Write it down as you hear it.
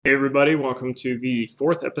Hey everybody, welcome to the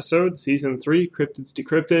fourth episode, season 3, Cryptids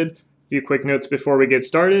Decrypted. A few quick notes before we get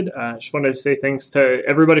started. Just wanted to say thanks to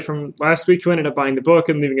everybody from last week who ended up buying the book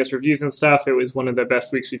and leaving us reviews and stuff. It was one of the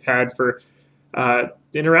best weeks we've had for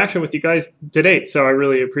interaction with you guys to date, so I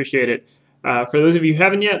really appreciate it. For those of you who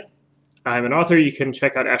haven't yet, I'm an author. You can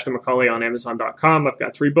check out Ashton McCauley on Amazon.com. I've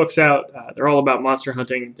got 3 books out. They're all about monster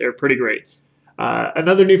hunting. They're pretty great.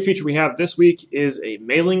 Another new feature we have this week is a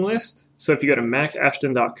mailing list. So if you go to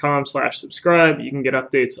macashton.com/subscribe, you can get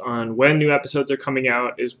updates on when new episodes are coming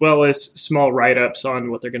out, as well as small write-ups on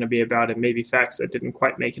what they're going to be about and maybe facts that didn't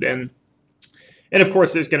quite make it in. And of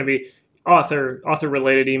course, there's going to be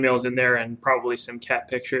author-related emails in there and probably some cat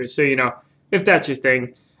pictures. So, if that's your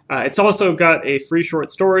thing. It's also got a free short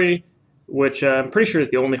story, which I'm pretty sure is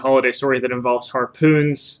the only holiday story that involves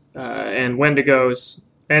harpoons and wendigos.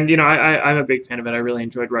 And, I'm a big fan of it. I really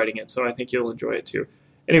enjoyed writing it, so I think you'll enjoy it too.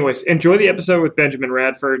 Anyways, enjoy the episode with Benjamin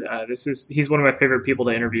Radford. He's one of my favorite people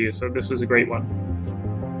to interview, so this was a great one.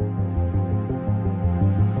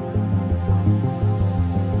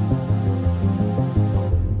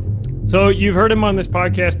 So you've heard him on this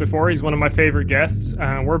podcast before. He's one of my favorite guests.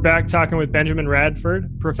 We're back talking with Benjamin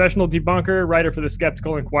Radford, professional debunker, writer for The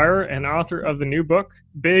Skeptical Inquirer, and author of the new book,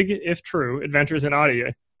 Big If True, Adventures in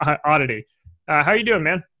Oddity. How are you doing,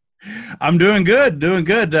 man? I'm doing good.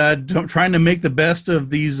 Trying to make the best of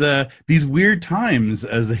these weird times,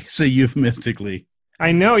 as they say euphemistically.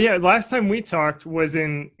 I know, yeah. Last time we talked was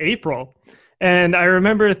in April. And I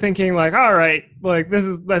remember thinking, like, all right, like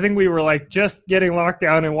I think we were like just getting locked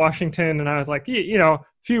down in Washington. And I was like, a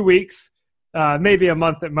few weeks, maybe a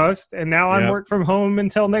month at most. And now I'm work from home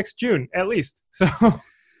until next June, at least. So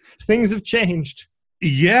things have changed.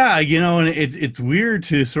 Yeah, and it's weird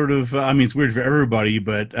to sort of. It's weird for everybody,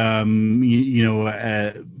 but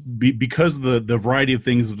because of the variety of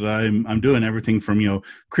things that I'm doing, everything from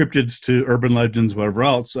cryptids to urban legends, whatever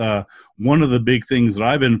else. One of the big things that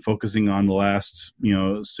I've been focusing on the last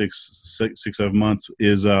 6-7 months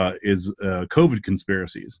is COVID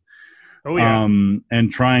conspiracies. Oh yeah,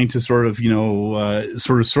 and trying to sort of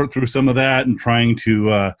sort through some of that and trying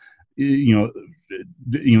to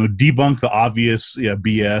debunk the obvious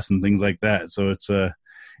BS and things like that. So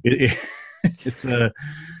it's a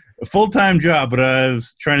full-time job, but I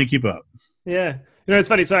was trying to keep up. Yeah. It's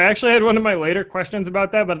funny. So I actually had one of my later questions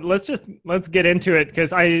about that, but let's get into it,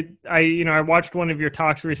 because I watched one of your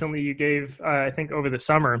talks recently you gave, I think over the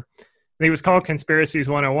summer. I think it was called Conspiracies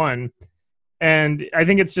 101. And I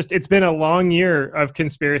think it's been a long year of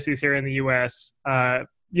conspiracies here in the US. But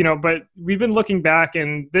we've been looking back,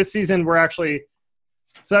 and this season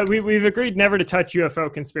we've agreed never to touch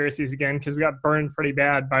UFO conspiracies again, because we got burned pretty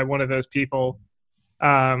bad by one of those people.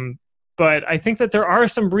 But I think that there are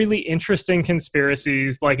some really interesting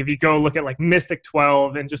conspiracies, like if you go look at like Mystic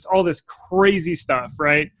 12 and just all this crazy stuff,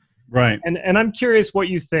 right? Right. And I'm curious what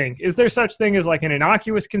you think. Is there such thing as like an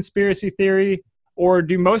innocuous conspiracy theory, or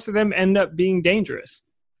do most of them end up being dangerous?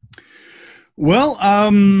 Well,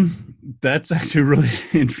 that's actually a really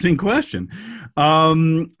interesting question.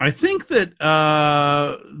 I think that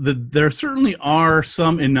there certainly are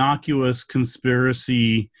some innocuous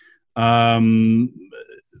conspiracy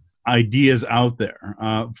ideas out there.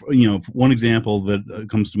 One example that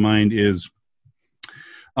comes to mind is,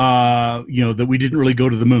 that we didn't really go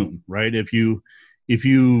to the moon, right? If you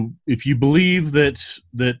believe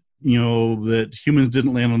that humans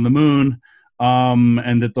didn't land on the moon,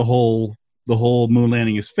 and that the whole moon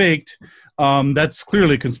landing is faked, that's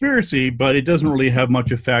clearly a conspiracy, but it doesn't really have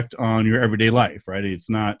much effect on your everyday life, right? It's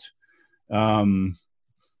not,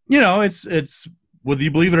 it's whether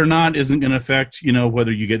you believe it or not isn't going to affect,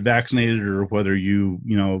 whether you get vaccinated or whether you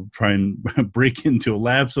try and break into a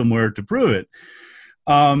lab somewhere to prove it.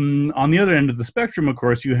 On the other end of the spectrum, of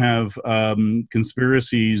course, you have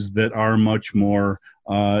conspiracies that are much more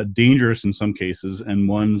dangerous in some cases, and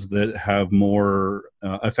ones that have more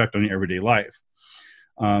effect on your everyday life.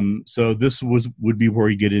 So this would be where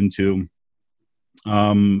you get into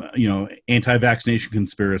anti-vaccination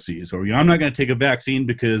conspiracies, or I'm not going to take a vaccine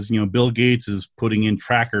because Bill Gates is putting in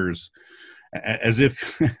trackers, as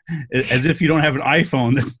if you don't have an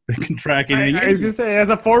iPhone that can track anything. I was going to say, as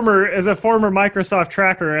a former Microsoft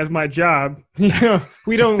tracker, as my job,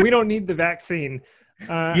 we don't need the vaccine.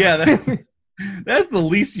 That's the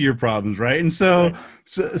least of your problems, right? And so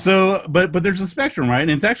but there's a spectrum, right?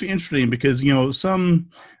 And it's actually interesting because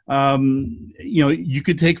some you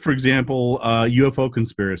could take, for example, UFO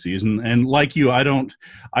conspiracies, and like you, I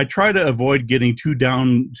try to avoid getting too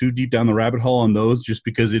deep down the rabbit hole on those, just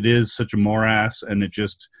because it is such a morass, and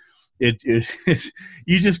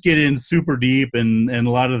you just get in super deep, and a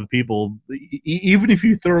lot of the people, even if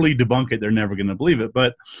you thoroughly debunk it, they're never going to believe it.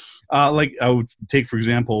 But like I would take, for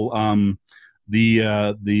example,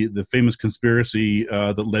 the famous conspiracy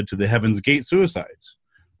that led to the Heaven's Gate suicides,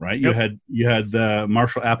 right? Yep. You had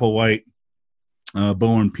Marshall Applewhite,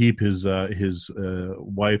 Bowen Peep, his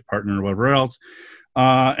wife, partner, or whatever else,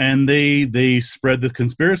 and they spread the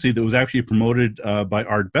conspiracy that was actually promoted by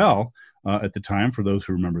Art Bell at the time, for those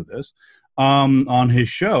who remember this, on his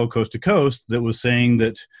show Coast to Coast, that was saying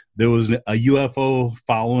that there was a UFO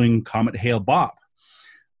following Comet Hale-Bopp,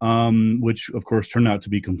 which of course turned out to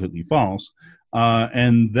be completely false.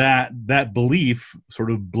 And that belief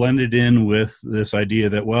sort of blended in with this idea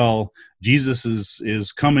that, well, Jesus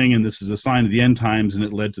is coming, and this is a sign of the end times, and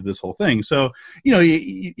it led to this whole thing. So,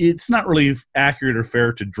 it's not really accurate or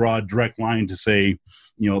fair to draw a direct line to say,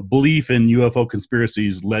 belief in UFO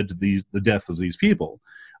conspiracies led to the deaths of these people,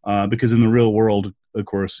 because in the real world, of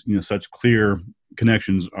course, such clear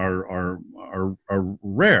connections are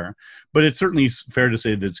rare. But it's certainly fair to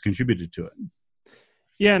say that it's contributed to it.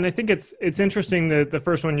 Yeah, and I think it's interesting that the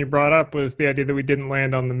first one you brought up was the idea that we didn't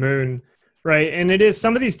land on the moon, right? And it is,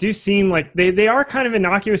 some of these do seem like they are kind of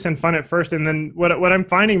innocuous and fun at first, and then what I'm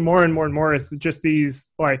finding more and more and more is just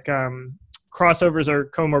these like crossovers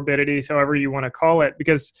or comorbidities, however you want to call it,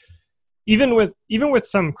 because even with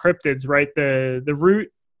some cryptids, right, the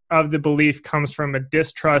root of the belief comes from a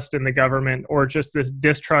distrust in the government, or just this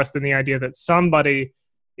distrust in the idea that somebody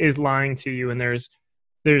is lying to you, and there's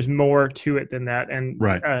more to it than that. And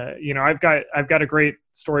right. I've got a great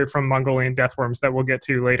story from Mongolian death worms that we'll get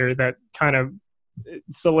to later that kind of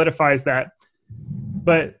solidifies that.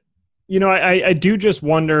 But I do just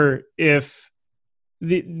wonder if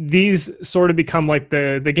these sort of become like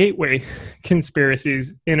the gateway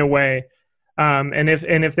conspiracies in a way, and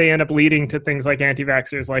if they end up leading to things like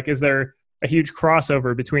anti-vaxxers, like, is there a huge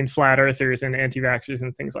crossover between flat earthers and anti-vaxxers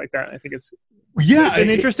and things like that? I think it's an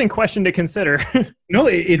interesting question to consider. No,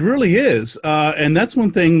 it really is, and that's one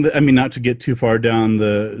thing that, not to get too far down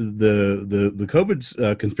the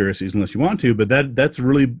COVID conspiracies, unless you want to, but that's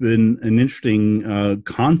really been an interesting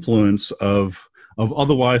confluence of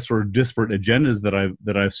otherwise sort of disparate agendas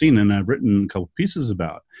that I've seen, and I've written a couple pieces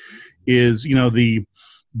about, is the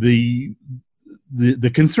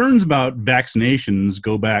concerns about vaccinations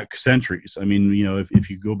go back centuries. If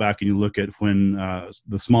you go back and you look at when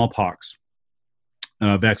the smallpox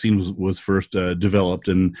vaccine was first developed,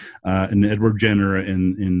 and Edward Jenner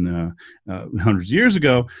in hundreds of years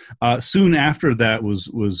ago, soon after that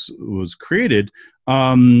was created,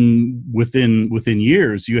 within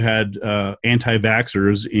years, you had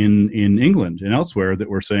anti-vaxxers in England and elsewhere that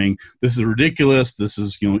were saying, this is ridiculous, this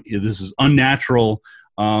is unnatural.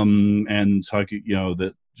 And so,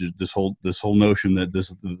 that this whole notion that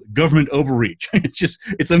this government overreach,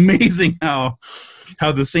 it's amazing how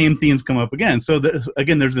the same themes come up again. So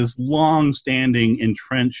there's this long-standing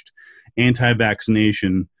entrenched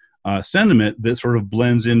anti-vaccination sentiment that sort of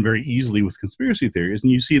blends in very easily with conspiracy theories.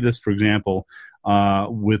 And you see this, for example,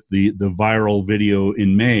 with the viral video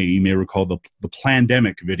in May. You may recall the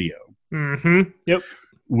Plandemic video. Mm-hmm. Yep.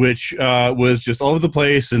 Which was just all over the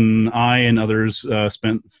place, and I and others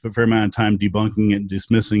spent a fair amount of time debunking it,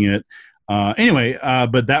 dismissing it. But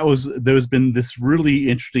there's been this really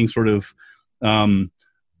interesting sort of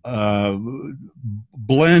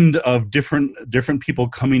blend of different people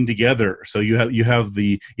coming together. So you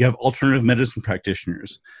have alternative medicine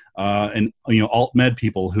practitioners, and alt med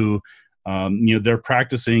people who they're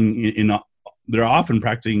practicing they're often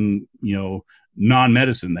practicing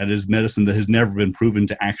non-medicine, that is medicine that has never been proven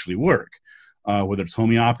to actually work, whether it's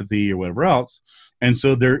homeopathy or whatever else. And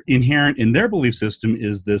so they're inherent in their belief system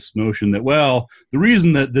is this notion that, well, the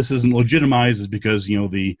reason that this isn't legitimized is because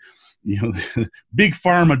the big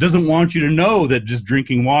pharma doesn't want you to know that just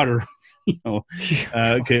drinking water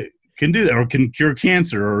can do that, or can cure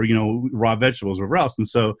cancer, or raw vegetables or whatever else. And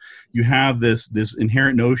so you have this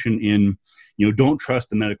inherent notion in don't trust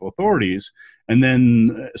the medical authorities. And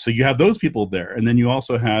then, so you have those people there. And then you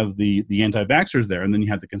also have the anti-vaxxers there. And then you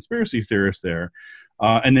have the conspiracy theorists there.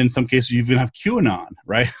 And then in some cases, you even have QAnon,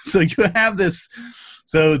 right? So you have this.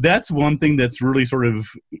 So that's one thing that's really sort of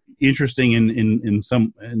interesting and in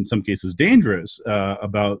some cases dangerous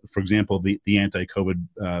about, for example, the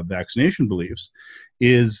anti-COVID vaccination beliefs,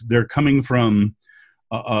 is they're coming from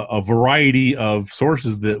a variety of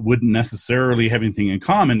sources that wouldn't necessarily have anything in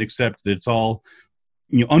common, except that it's all,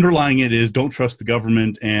 underlying it is don't trust the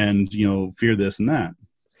government and, fear this and that.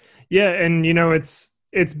 Yeah. And,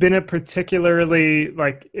 it's been a particularly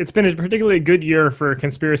good year for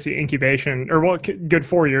conspiracy incubation, or good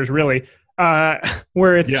 4 years really.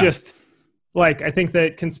 where it's just like, I think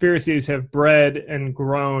that conspiracies have bred and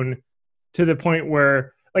grown to the point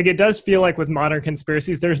where, like, it does feel like with modern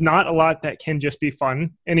conspiracies, there's not a lot that can just be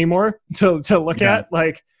fun anymore to look at.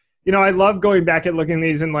 Like, you know, I love going back and looking at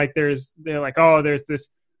these, and like, they're like, oh, there's this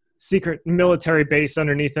secret military base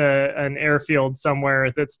underneath an airfield somewhere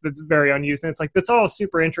that's very unused. And it's like, that's all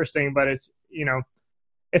super interesting, but it's, you know,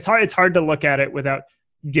 it's hard to look at it without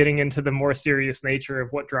getting into the more serious nature of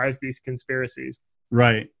what drives these conspiracies.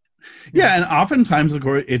 Right. Yeah, and oftentimes, of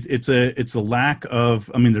course, it's a lack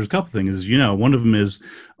of. I mean, there's a couple things. As you know, one of them is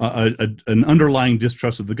an underlying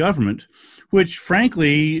distrust of the government, which,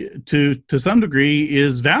 frankly, to some degree,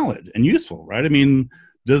 is valid and useful, right? I mean,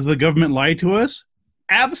 does the government lie to us?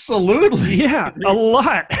 Absolutely. Yeah, a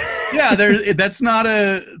lot. Yeah, that's not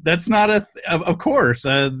a. Of course,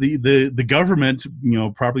 the government, you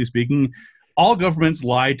know, properly speaking, all governments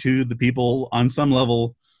lie to the people on some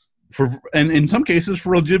level. And in some cases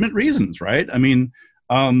for legitimate reasons, right? I mean,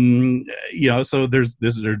 you know, so there's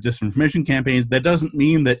disinformation campaigns. That doesn't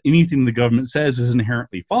mean that anything the government says is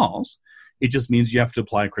inherently false. It just means you have to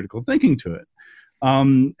apply critical thinking to it.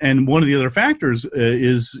 And one of the other factors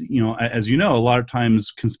is, you know, as you know, a lot of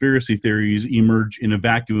times conspiracy theories emerge in a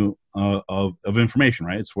vacuum of information,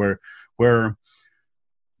 right? It's where the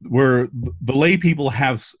lay people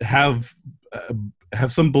have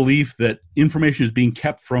some belief that information is being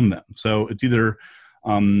kept from them. So it's either,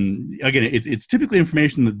 again, it's typically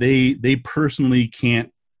information that they personally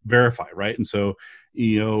can't verify, right? And so,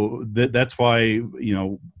 you know, that's why, you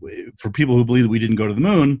know, for people who believe that we didn't go to the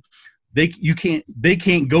moon, they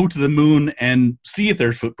can't go to the moon and see if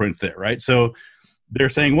there's footprints there, right? So they're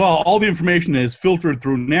saying, well, all the information is filtered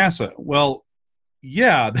through NASA. Well,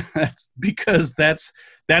 yeah, that's because that's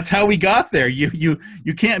how we got there. You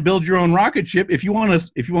can't build your own rocket ship if you want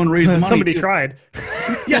to raise the money. Somebody tried.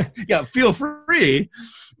 yeah, feel free.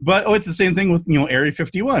 But it's the same thing with, you know, Area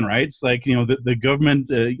 51, right? It's like, you know, the government,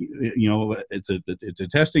 you know, it's a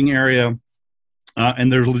testing area,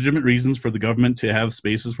 and there's legitimate reasons for the government to have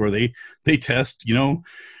spaces where they test, you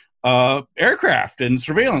know, aircraft and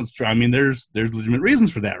surveillance. I mean, there's legitimate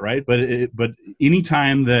reasons for that, right? But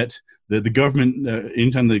anytime that the government,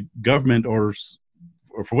 anytime the government or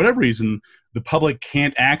for whatever reason, the public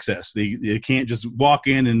can't access, they can't just walk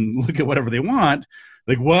in and look at whatever they want.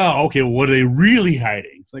 Like, wow, okay, what are they really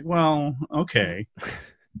hiding? It's like, well, okay.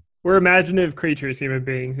 We're imaginative creatures, human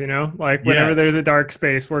beings, you know? Like, whenever there's a dark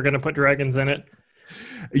space, we're going to put dragons in it.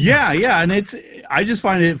 Yeah, and I just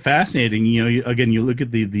find it fascinating. You know, again, you look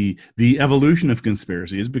at the evolution of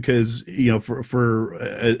conspiracies, because, you know, for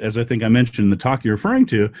as I think I mentioned in the talk you're referring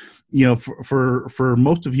to, you know, for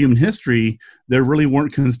most of human history, there really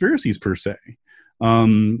weren't conspiracies per se,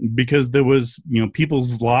 because there was, you know,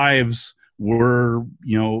 people's lives were,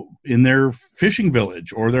 you know, in their fishing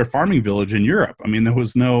village or their farming village in Europe. I mean,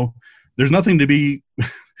 there's nothing to be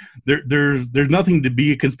there's nothing to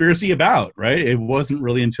be a conspiracy about, right? It wasn't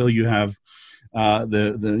really until you have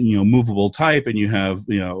the you know, movable type, and you have,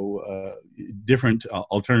 you know, different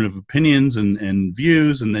alternative opinions and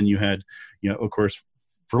views, and then you had, you know, of course,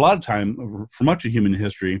 for a lot of time, for much of human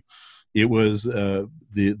history, it was the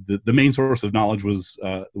main source of knowledge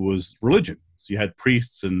was religion. So you had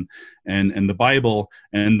priests and the Bible,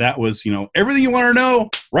 and that was, you know, everything you want to know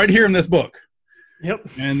right here in this book.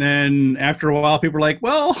 Yep. And then after a while, people are like,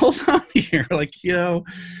 well, hold on here. Like, you know,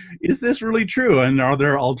 is this really true? And are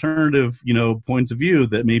there alternative, you know, points of view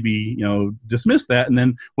that maybe, you know, dismiss that? And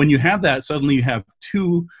then when you have that, suddenly you have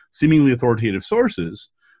two seemingly authoritative sources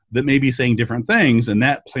that may be saying different things, and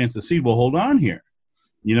that plants the seed. Well, hold on here.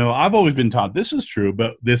 You know, I've always been taught this is true,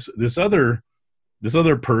 but this other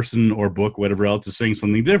person or book, whatever else, is saying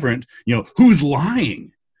something different. You know, who's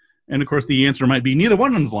lying? And of course, the answer might be neither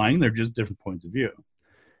one of them's lying. They're just different points of view.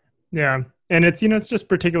 Yeah. And it's, you know, it's just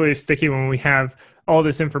particularly sticky when we have all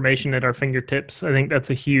this information at our fingertips. I think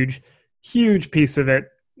that's a huge, huge piece of it.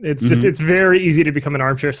 It's just, it's very easy to become an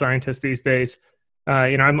armchair scientist these days.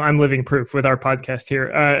 You know, I'm living proof with our podcast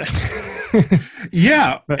here.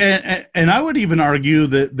 Yeah. And I would even argue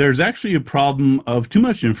that there's actually a problem of too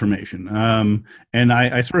much information. And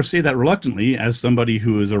I sort of say that reluctantly as somebody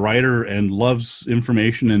who is a writer and loves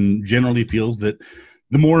information and generally feels that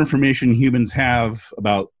the more information humans have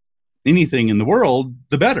about anything in the world,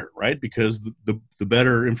 the better, right? Because the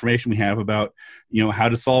better information we have about, you know, how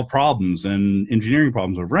to solve problems and engineering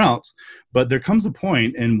problems or whatever else. But there comes a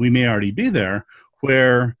point, and we may already be there,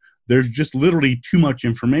 where there's just literally too much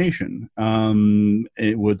information. With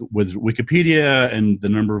Wikipedia and the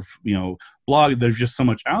number of, you know, blogs, there's just so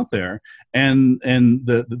much out there. And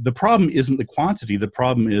the problem isn't the quantity. The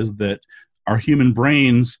problem is that our human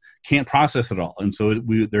brains can't process it all. And so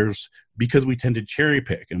because we tend to cherry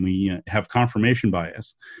pick and we have confirmation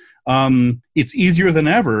bias, it's easier than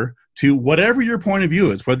ever to, whatever your point of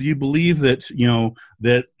view is, whether you believe that,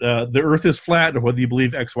 the earth is flat or whether you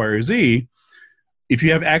believe X, Y, or Z, if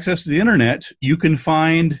you have access to the internet, you can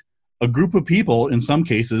find a group of people, in some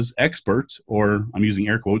cases, experts, or I'm using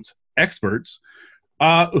air quotes, experts,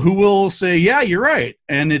 who will say, yeah, you're right.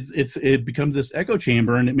 And it becomes this echo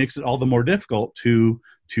chamber, and it makes it all the more difficult to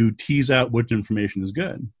tease out which information is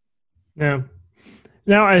good. Yeah.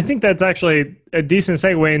 Now, I think that's actually a decent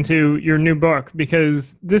segue into your new book,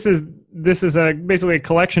 because this is basically a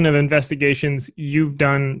collection of investigations you've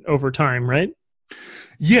done over time, right?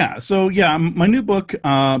 Yeah. So my new book,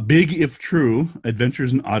 Big If True: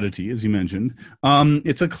 Adventures in Oddity, as you mentioned,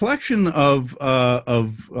 it's a collection of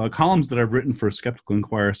columns that I've written for Skeptical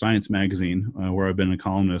Inquirer Science Magazine, where I've been a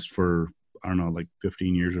columnist for, I don't know, like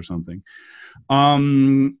 15 years or something.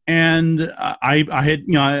 And I had,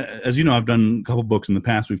 as you know, I've done a couple books in the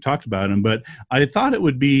past. We've talked about them, but I thought it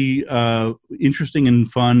would be interesting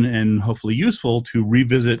and fun and hopefully useful to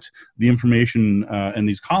revisit the information in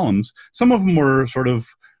these columns. Some of them were sort of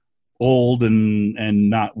old and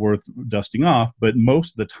not worth dusting off, but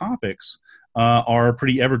most of the topics are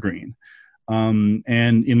pretty evergreen. And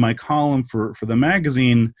in my column for the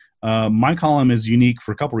magazine, my column is unique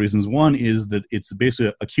for a couple reasons. One is that it's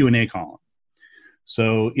basically a Q&A column.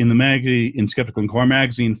 So in in Skeptical Inquirer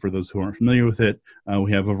magazine, for those who aren't familiar with it,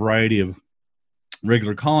 we have a variety of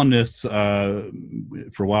regular columnists. For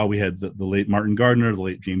a while, we had the late Martin Gardner, the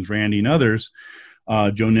late James Randi, and others,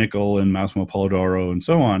 Joe Nickel and Massimo Polidoro, and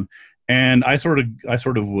so on. And I sort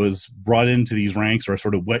of was brought into these ranks, or I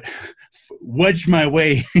sort of wedged my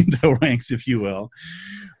way into the ranks, if you will.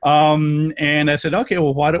 And I said, okay,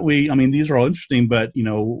 well, why don't we? I mean, these are all interesting, but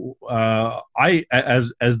I,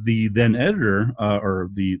 as the then editor or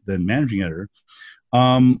the then managing editor,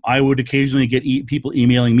 I would occasionally get people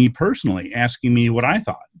emailing me personally, asking me what I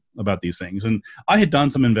thought about these things. And I had done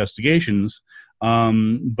some investigations,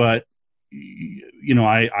 but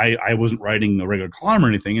I wasn't writing a regular column or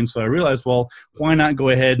anything, and so I realized, well, why not go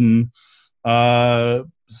ahead and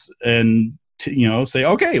say,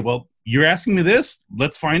 okay, well, you're asking me this,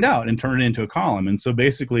 let's find out, and turn it into a column. And so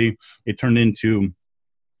basically it turned into,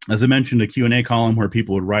 as I mentioned, a Q&A column where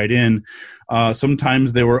people would write in.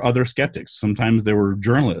 Sometimes there were other skeptics. Sometimes there were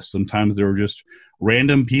journalists. Sometimes there were just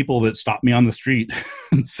random people that stopped me on the street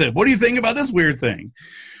and said, what do you think about this weird thing?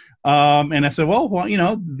 And I said, well,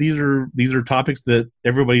 these are topics that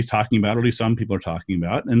everybody's talking about, or at least some people are talking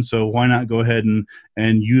about. And so why not go ahead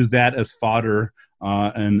and use that as fodder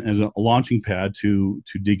and as a launching pad to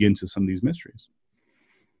dig into some of these mysteries.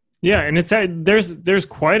 Yeah, and there's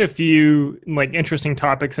quite a few like interesting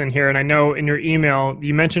topics in here, and I know in your email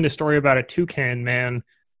you mentioned a story about a toucan man.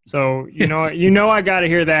 So I got to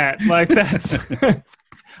hear that. Like that's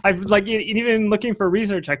I've like even looking for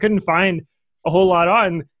research, I couldn't find a whole lot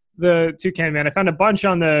on the toucan man. I found a bunch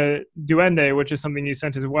on the duende, which is something you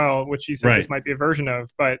sent as well, which you said This might be a version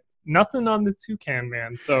of, but nothing on the toucan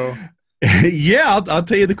man. So. Yeah, I'll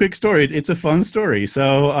tell you the quick story. It's a fun story.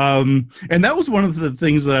 So, and that was one of the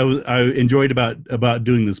things that I enjoyed about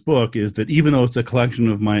doing this book, is that even though it's a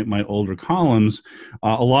collection of my older columns,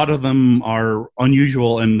 a lot of them are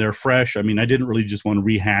unusual and they're fresh. I mean, I didn't really just want to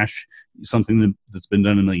rehash something that's been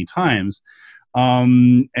done a million times.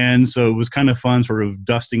 And so it was kind of fun sort of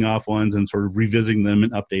dusting off ones and sort of revisiting them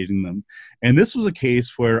and updating them. And this was a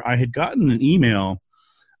case where I had gotten an email.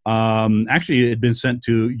 Actually, it had been sent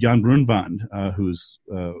to Jan Brunvand, who's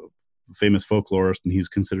a famous folklorist, and he's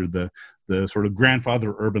considered the sort of grandfather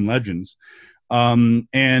of urban legends. And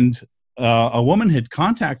a woman had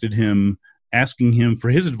contacted him asking him for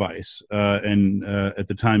his advice. And at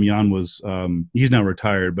the time, Jan was he's now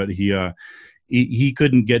retired, but he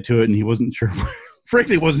couldn't get to it, and he wasn't sure.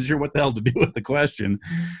 Frankly, wasn't sure what the hell to do with the question.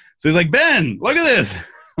 So he's like, Ben, look at this.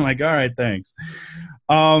 I'm like, all right, thanks.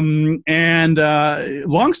 And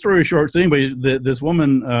long story short, so anyway, this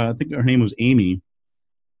woman, I think her name was Amy,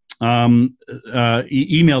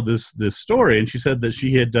 emailed this story, and she said that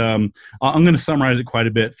she had. I'm going to summarize it quite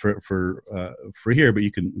a bit for here, but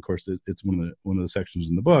you can, of course, it's one of the sections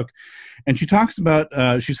in the book. And she talks about.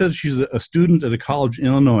 She says she's a student at a college in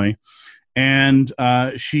Illinois. And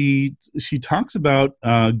she talks about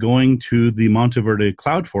going to the Monteverde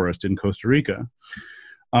cloud forest in Costa Rica.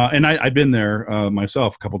 And I'd been there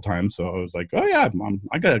myself a couple times, so I was like, "Oh yeah,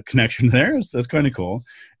 I got a connection there. That's kind of cool."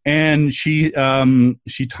 And she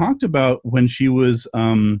talked about when she was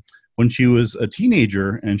a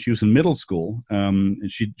teenager and she was in middle school. And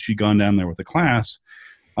she'd gone down there with a class,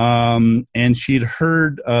 And she'd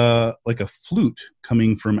heard like a flute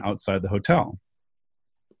coming from outside the hotel.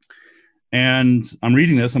 And I'm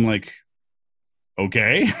reading this, I'm like,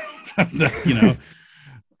 okay, that's,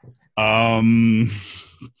 I'm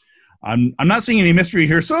not seeing any mystery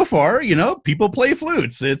here so far. People play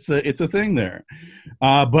flutes. It's a thing there.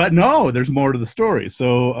 But no, there's more to the story.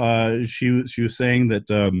 So she was saying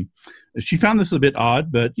that she found this a bit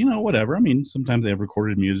odd, but whatever. I mean, sometimes they have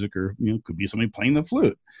recorded music, or could be somebody playing the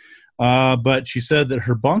flute. But she said that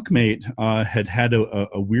her bunkmate had a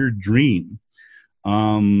weird dream,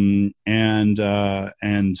 and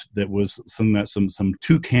that was some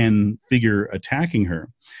toucan figure attacking her.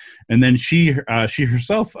 And then she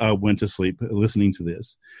herself went to sleep listening to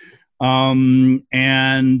this, and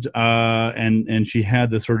she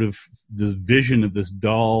had this sort of this vision of this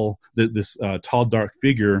tall dark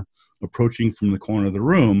figure approaching from the corner of the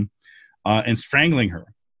room, and strangling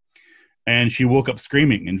her. And she woke up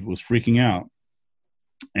screaming and was freaking out.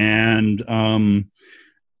 And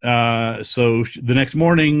so the next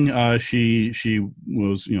morning, she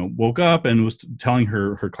was woke up and was telling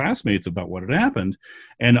her classmates about what had happened,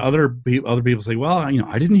 and other people say, well, I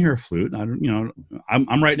didn't hear a flute. I don't,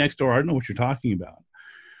 I'm right next door. I don't know what you're talking about.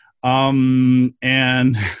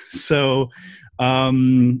 And so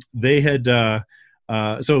they had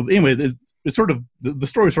so anyway, it's sort of the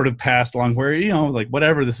story sort of passed along where like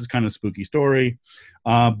whatever, this is kind of spooky story,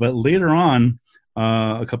 but later on.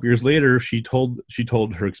 A couple years later, she told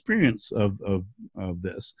her experience of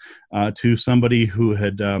this to somebody who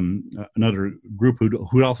had another group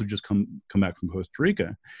who'd also just come back from Costa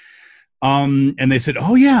Rica, and they said,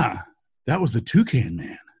 "Oh yeah, that was the Toucan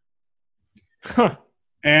Man." Huh.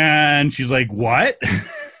 And she's like, "What?"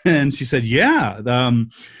 And she said, "Yeah."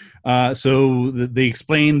 So they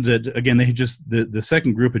explained that again. They had just the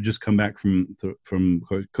second group had just come back from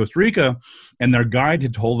Costa Rica, and their guide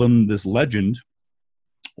had told them this legend.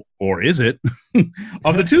 Or is it,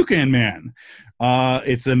 of the Toucan Man?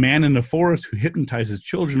 It's a man in the forest who hypnotizes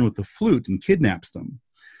children with the flute and kidnaps them,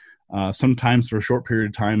 sometimes for a short period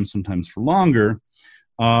of time, sometimes for longer,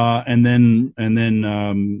 and then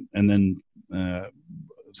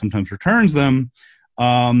sometimes returns them.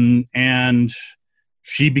 And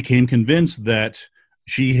she became convinced that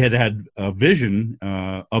she had a vision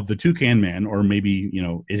of the Toucan Man, or maybe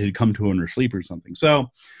it had come to her in her sleep or something.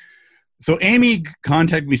 So Amy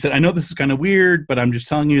contacted me, said, I know this is kind of weird, but I'm just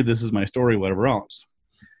telling you, this is my story, whatever else.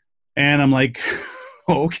 And I'm like,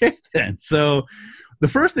 okay then. So the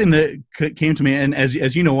first thing that came to me, and as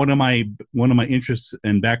you know, one of my interests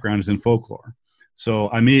and background is in folklore. So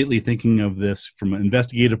I'm immediately thinking of this from an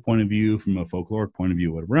investigative point of view, from a folkloric point of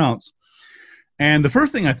view, whatever else. And the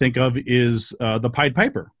first thing I think of is the Pied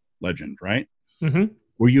Piper legend, right? Mm-hmm.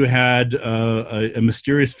 Where you had a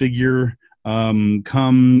mysterious figure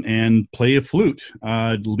come and play a flute,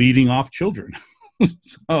 leading off children.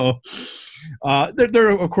 So there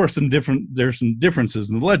are, of course, there's some differences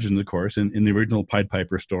in the legends, of course. In the original Pied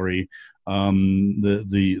Piper story,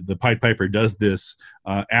 the Pied Piper does this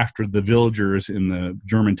after the villagers in the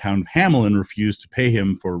German town of Hamelin refused to pay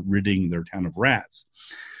him for ridding their town of rats.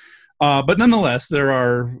 But nonetheless, there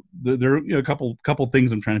are a couple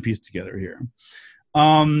things I'm trying to piece together here.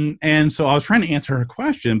 And so I was trying to answer her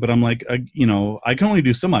question, but I'm like, I can only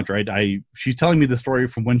do so much, right? She's telling me the story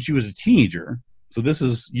from when she was a teenager. So this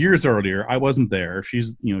is years earlier. I wasn't there.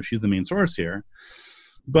 She's the main source here,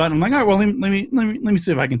 but I'm like, all right, well, let me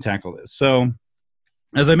see if I can tackle this. So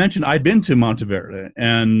as I mentioned, I'd been to Monteverde,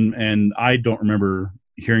 and I don't remember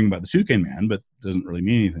hearing about the Toucan Man, but it doesn't really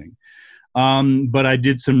mean anything. But I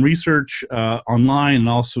did some research online and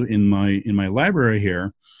also in my library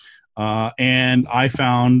here. And I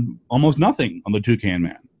found almost nothing on the Toucan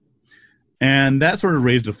Man. And that sort of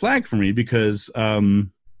raised a flag for me because, it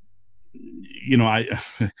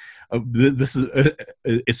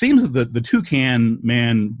seems that the Toucan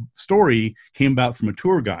Man story came about from a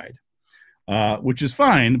tour guide, which is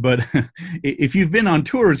fine. But if you've been on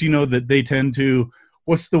tours, you know that they tend to,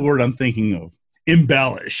 what's the word I'm thinking of?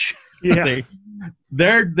 Embellish. Yeah.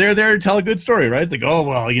 They're there to tell a good story, right? It's like, oh,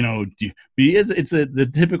 well, it's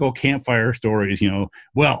the typical campfire stories,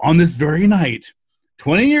 well, on this very night,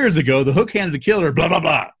 20 years ago, the hook-handed killer, blah, blah,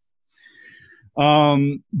 blah.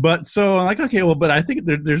 But so I'm like, okay, well, but I think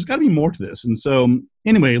there's got to be more to this. And so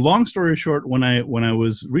anyway, long story short, when I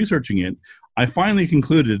was researching it, I finally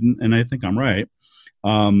concluded, and I think I'm right,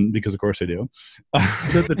 because of course I do,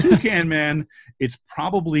 that the Toucan Man, it's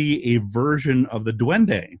probably a version of the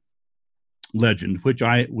Duende legend, which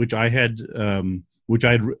I had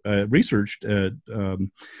researched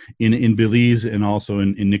in Belize and also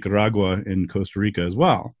in Nicaragua and Costa Rica as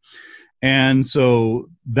well. And so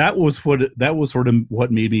that was sort of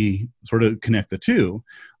what made me sort of connect the two.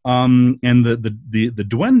 And the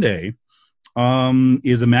duende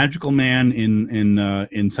is a magical man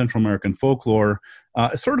in Central American folklore,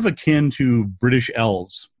 sort of akin to British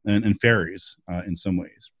elves and fairies in some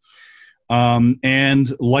ways.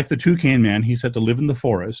 And like the Toucan Man, he's said to live in the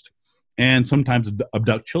forest and sometimes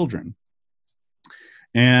abduct children.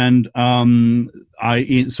 And I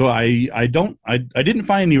didn't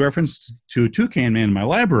find any reference to a Toucan Man in my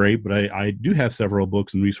library, but I do have several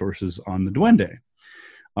books and resources on the duende,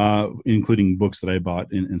 including books that I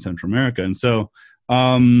bought in Central America. And so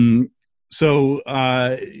the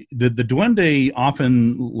duende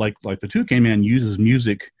often, like the Toucan Man, uses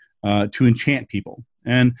music to enchant people.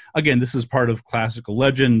 And again, this is part of classical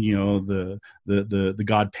legend. You know, the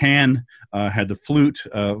god Pan had the flute,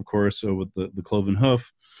 of course, with the cloven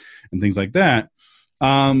hoof and things like that.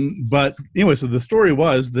 But anyway, so the story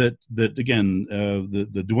was that again,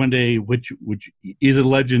 the duende, which is a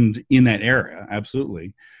legend in that era,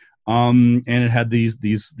 absolutely, and it had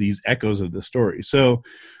these echoes of the story. So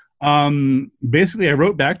basically, I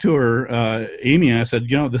wrote back to her, Amy, and I said,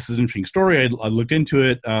 this is an interesting story. I looked into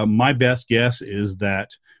it. My best guess is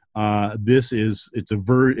that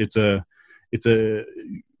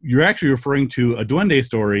you're actually referring to a duende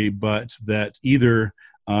story, but that either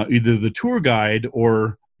the tour guide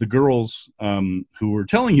or the girls who were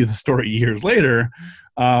telling you the story years later,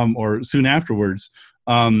 or soon afterwards,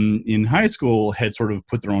 in high school had sort of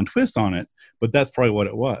put their own twist on it. But that's probably what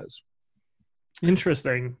it was.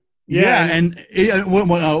 Interesting. Yeah, and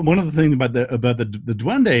one of the things about the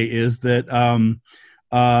duende is that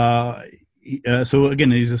so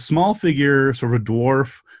again, he's a small figure, sort of a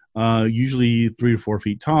dwarf, usually 3 to 4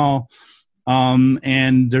 feet tall,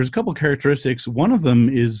 and there's a couple of characteristics. One of them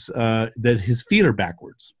is that his feet are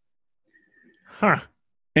backwards. Huh.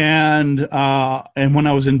 And when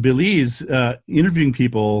I was in Belize interviewing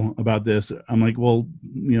people about this, I'm like, well,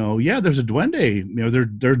 yeah, there's a duende.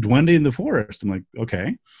 There's duende in the forest. I'm like,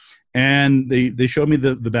 okay. And they showed me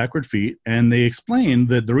the backward feet, and they explained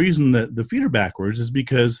that the reason that the feet are backwards is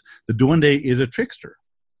because the duende is a trickster.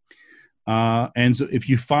 And so if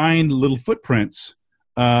you find little footprints,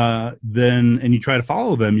 and you try to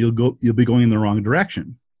follow them, you'll be going in the wrong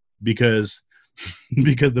direction because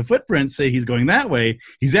the footprints say he's going that way.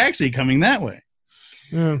 He's actually coming that way.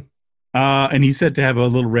 Mm. And he's said to have a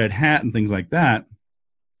little red hat and things like that.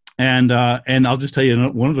 And I'll just tell you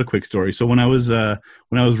one other quick story. So when I was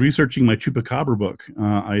researching my Chupacabra book,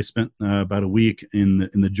 I spent about a week in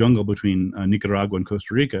the jungle between Nicaragua and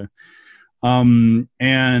Costa Rica. I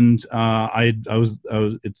was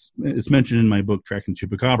it's mentioned in my book Tracking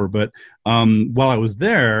Chupacabra, but while I was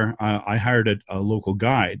there, I hired a local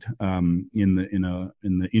guide in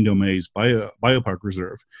the Indo-Maize Biopark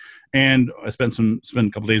Reserve, and I spent a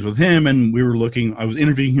couple days with him, and I was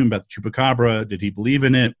interviewing him about the Chupacabra. Did he believe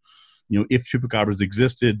in it? If Chupacabras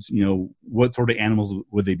existed, what sort of animals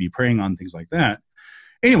would they be preying on? Things like that.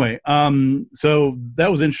 Anyway, so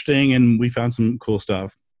that was interesting, and we found some cool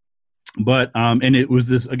stuff. But and it was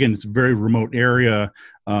this, again, it's a very remote area.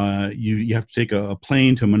 You have to take a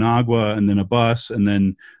plane to Managua, and then a bus, and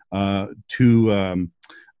then two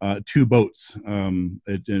boats and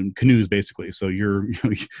canoes, basically. So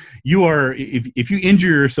you are if you injure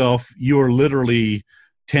yourself, you are literally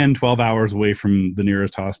 10-12 hours away from the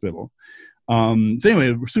nearest hospital. So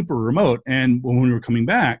anyway, we're super remote. And when we were coming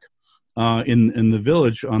back in the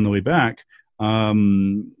village on the way back, I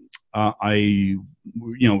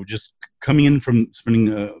just coming in from spending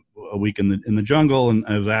a week in the jungle, and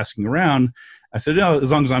I was asking around. I said,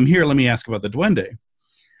 as long as I'm here, let me ask about the duende.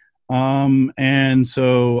 And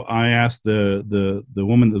so I asked the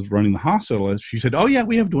woman that was running the hospital. She said, "Oh yeah,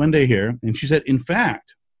 we have duende here." And she said, in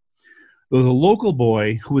fact, there was a local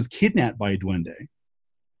boy who was kidnapped by a duende.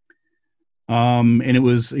 And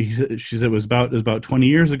she said it was about 20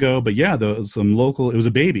 years ago, but yeah, there was it was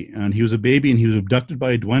a baby, and he was abducted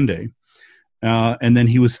by a duende. And then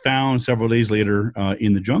he was found several days later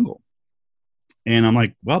in the jungle. And I'm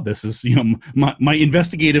like, well, this is, my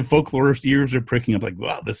investigative folklorist ears are pricking up like,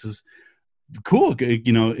 wow, this is cool.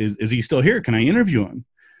 Is he still here? Can I interview him?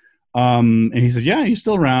 And he said, yeah, he's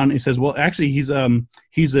still around. He says, well, actually he's a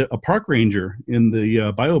park ranger in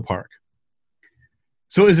the biopark.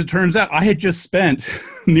 So as it turns out, I had just spent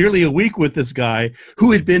nearly a week with this guy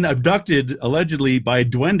who had been abducted allegedly by a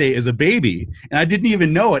duende as a baby, and I didn't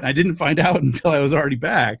even know it. I didn't find out until I was already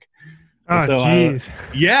back. Oh, so, jeez.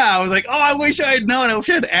 I was like, oh, I wish I had known. I wish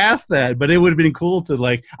I had asked that, but it would have been cool to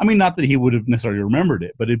not that he would have necessarily remembered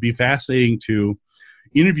it, but it'd be fascinating to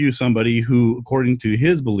interview somebody who, according to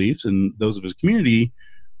his beliefs and those of his community,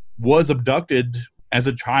 was abducted as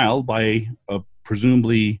a child by a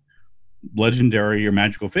presumably legendary or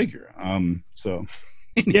magical figure. So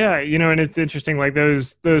yeah, and it's interesting, like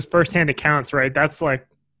those firsthand accounts, right? That's what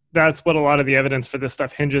a lot of the evidence for this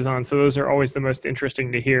stuff hinges on. So those are always the most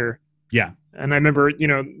interesting to hear. Yeah. And I remember,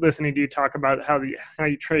 listening to you talk about how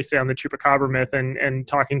you trace down the Chupacabra myth and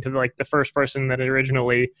talking to the first person that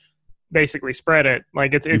originally basically spread it.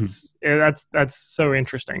 Like that's so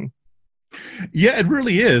interesting. Yeah, it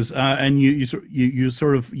really is. And you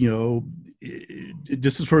sort of,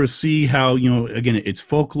 just to sort of see how, again, it's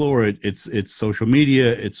folklore, it's social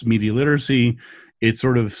media, it's media literacy. It's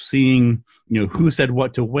sort of seeing, who said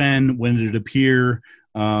what to when did it appear?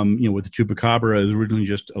 With the Chupacabra, it was originally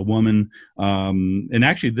just a woman. And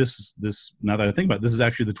actually this, now that I think about it, this is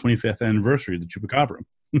actually the 25th anniversary of the Chupacabra.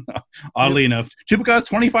 Oddly enough, Chupacabra's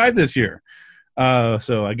 25 this year.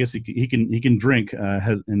 So I guess he can drink,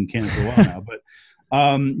 and can't for a while now, but,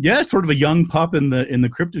 it's sort of a young pup in the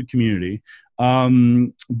cryptid community.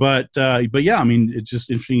 But yeah, I mean, it's just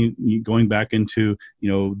interesting going back into,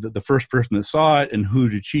 the first person that saw it and who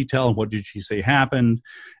did she tell and what did she say happened.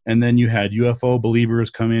 And then you had UFO believers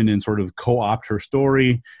come in and sort of co-opt her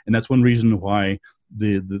story. And that's one reason why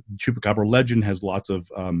the Chupacabra legend has lots of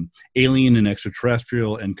alien and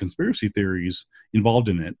extraterrestrial and conspiracy theories involved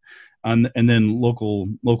in it. And then local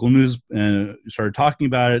news started talking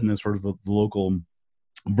about it, and then sort of the local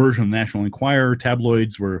version of National Enquirer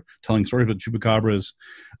tabloids were telling stories about Chupacabras.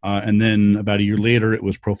 And then about a year later, it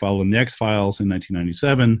was profiled in the X-Files in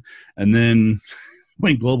 1997, and then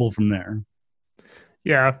went global from there.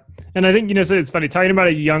 Yeah. And I think, so it's funny talking about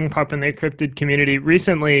a young pup in the cryptid community.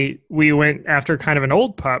 Recently, we went after kind of an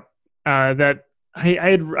old pup that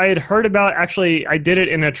I had heard about. Actually, I did it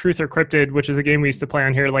in a Truth or Cryptid, which is a game we used to play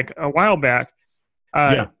on here like a while back.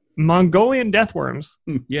 Mongolian deathworms.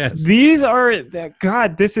 Yes. These are,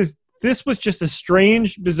 God, this was just a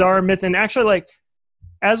strange, bizarre myth. And actually, like,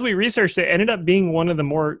 as we researched it, ended up being one of the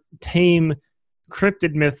more tame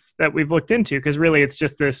cryptid myths that we've looked into, because really it's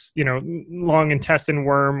just this, long intestine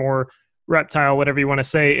worm or reptile, whatever you want to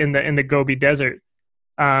say, in the Gobi Desert.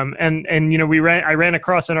 I ran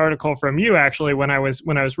across an article from you actually when I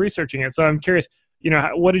was researching it. So I'm curious,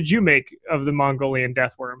 what did you make of the Mongolian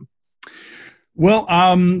deathworm? Well,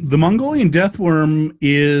 the Mongolian deathworm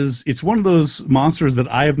it's one of those monsters that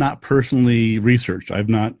I have not personally researched. I have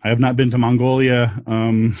not been to Mongolia.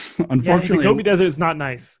 Unfortunately, the Gobi Desert is not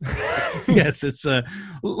nice. Yes, it's a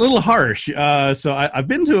little harsh. So I've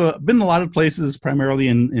been to a lot of places, primarily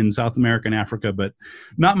in South America and Africa, but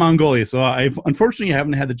not Mongolia. So unfortunately, I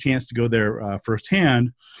haven't had the chance to go there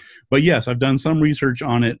firsthand. But yes, I've done some research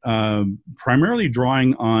on it, primarily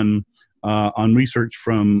drawing on research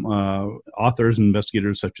from authors and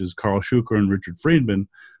investigators such as Carl Schuker and Richard Freeman.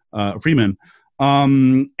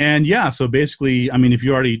 So basically, I mean, if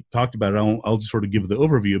you already talked about it, I'll just sort of give the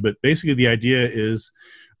overview. But basically, the idea is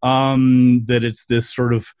that it's this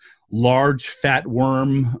sort of large, fat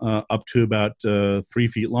worm up to about 3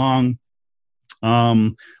 feet long,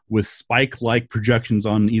 with spike-like projections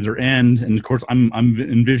on either end. And of course, I'm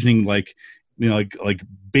envisioning like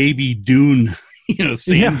baby dune.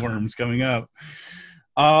 Sandworms coming up.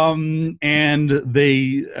 And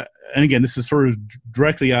again, this is sort of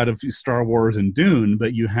directly out of Star Wars and Dune,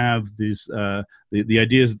 but you have these, the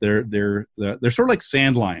idea is they're sort of like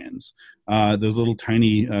sand lions, those little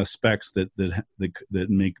tiny specks that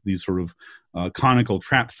make these sort of conical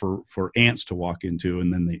traps for ants to walk into,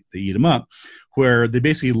 and then they eat them up, where they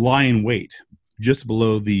basically lie in wait just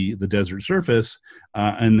below the desert surface,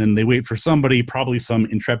 and then they wait for somebody, probably some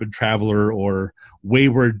intrepid traveler or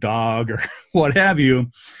wayward dog or what have you,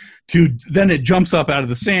 then it jumps up out of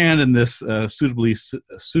the sand in this suitably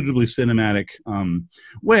cinematic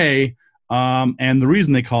way. And the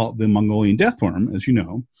reason they call it the Mongolian deathworm, as you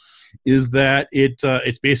know, is that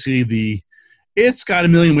it's basically it's got a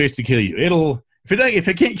million ways to kill you. If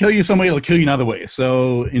it can't kill you some way, it'll kill you another way.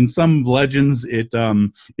 So in some legends, it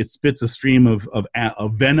spits a stream of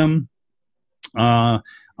venom.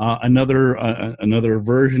 Another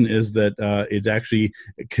version is that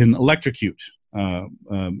it can electrocute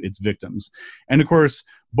its victims. And of course,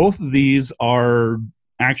 both of these are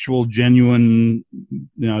actual genuine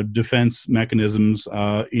defense mechanisms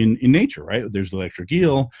in nature, right? There's electric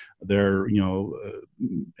eel. There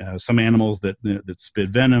some animals that spit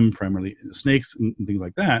venom, primarily snakes and things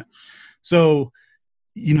like that. So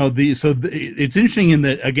it's interesting in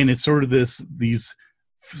that, again, it's sort of these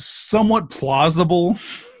somewhat plausible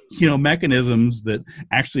mechanisms that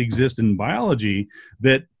actually exist in biology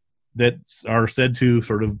that that are said to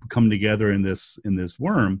sort of come together in this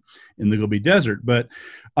worm in the Gobi Desert. But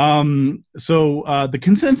the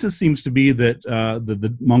consensus seems to be that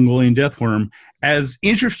the Mongolian death worm, as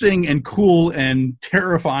interesting and cool and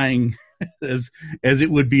terrifying as it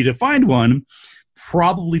would be to find one,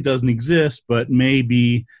 probably doesn't exist, but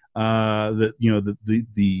maybe the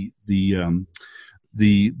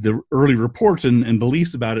early reports and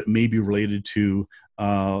beliefs about it may be related to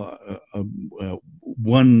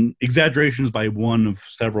one exaggerations by one of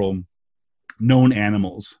several known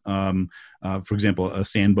animals, for example, a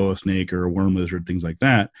sand boa snake or a worm lizard, things like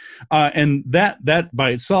that, and that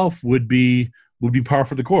by itself would be par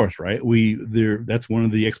for the course, right? That's one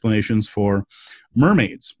of the explanations for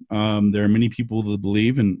mermaids. There are many people that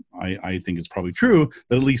believe, and I think it's probably true,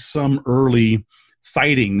 that at least some early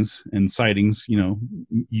sightings, you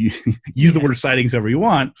use the word sightings however you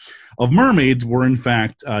want, of mermaids were in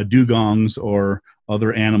fact dugongs or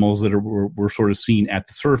other animals that were sort of seen at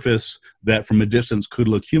the surface that from a distance could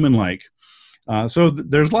look human-like. So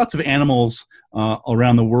there's lots of animals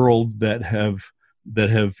around the world that have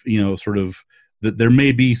sort of, that there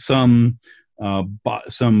may be some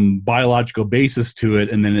biological basis to it,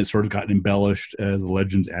 and then it sort of got embellished as the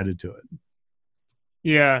legends added to it.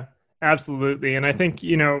 Yeah, absolutely. And I think,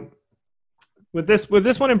 with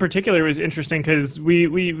this one in particular, it was interesting because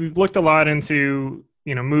we've looked a lot into,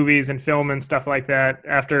 movies and film and stuff like that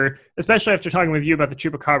especially after talking with you about the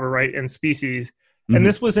chupacabra, right, and Species. Mm-hmm. And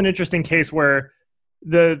this was an interesting case where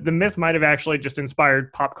the myth might have actually just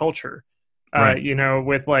inspired pop culture. Right.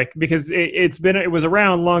 With because it was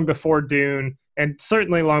around long before Dune and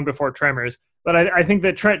certainly long before Tremors. But I think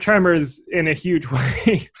that Tremors in a huge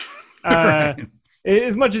way, right.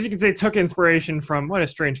 As much as you can say, took inspiration from, what a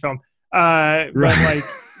strange film, right.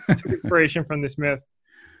 But took inspiration from this myth.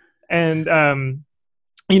 And,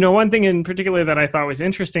 one thing in particular that I thought was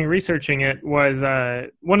interesting researching it was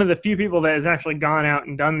one of the few people that has actually gone out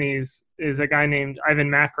and done these is a guy named Ivan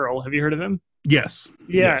Mackerel. Have you heard of him? Yes.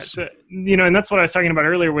 Yeah. Yes. So, and that's what I was talking about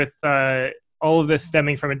earlier with all of this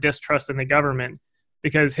stemming from a distrust in the government,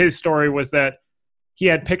 because his story was that he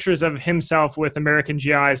had pictures of himself with American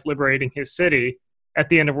GIs liberating his city at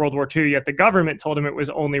the end of World War II, yet the government told him it was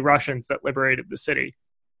only Russians that liberated the city.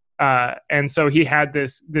 And so he had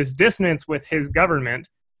this dissonance with his government,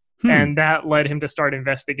 and that led him to start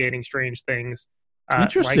investigating strange things.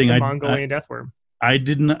 Interesting. Like the Mongolian death worm. I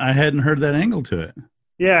hadn't heard that angle to it.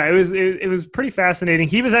 Yeah, it was pretty fascinating.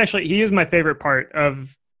 He was my favorite part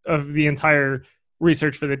of the entire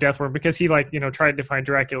research for the death worm, because he tried to find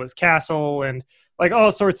Dracula's castle and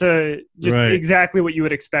all sorts of just right. Exactly what you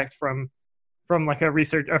would expect from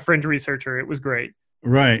a fringe researcher. It was great.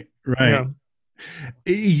 Right.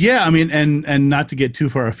 Yeah, I mean, and not to get too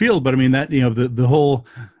far afield, but I mean that the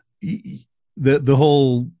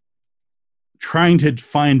whole trying to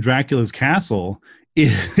find Dracula's castle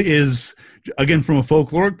is again from a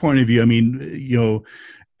folkloric point of view. I mean,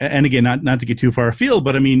 and again, not to get too far afield,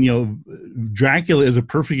 but I mean, Dracula is a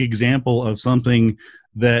perfect example of something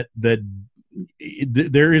that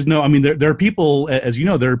there is no. I mean, there are people, as you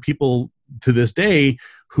know, there are people to this day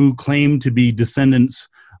who claim to be descendants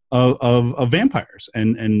of vampires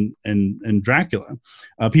and Dracula,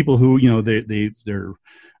 people who they're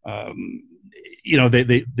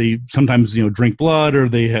they sometimes drink blood, or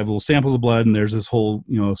they have little samples of blood, and there's this whole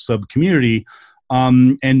sub community,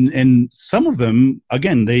 and some of them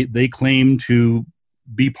again they claim to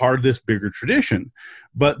be part of this bigger tradition,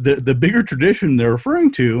 but the bigger tradition they're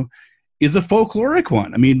referring to is a folkloric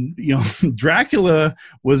one. I mean, Dracula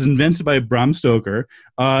was invented by Bram Stoker.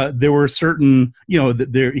 There were certain,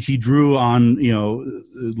 he drew on,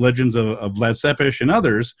 legends of Vlad Tepes and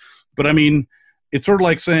others. But I mean, it's sort of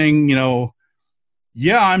like saying,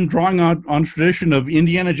 yeah, I'm drawing on tradition of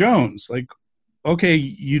Indiana Jones. Like, okay,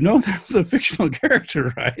 that was a fictional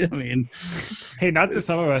character, right? I mean, hey, not to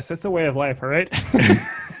some of us. It's a way of life, all right?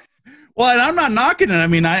 Well, and I'm not knocking it. I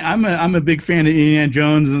mean, I'm a big fan of Indiana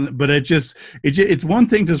Jones, but it's one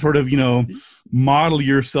thing to sort of model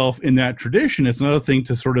yourself in that tradition. It's another thing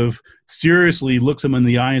to sort of seriously look someone in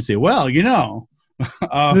the eye and say, well,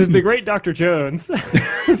 the great Dr. Jones,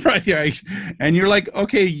 right? And you're like,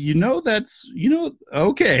 okay, that's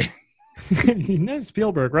okay,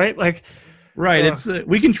 Spielberg, right? Like. Right, it's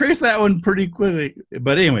we can trace that one pretty quickly,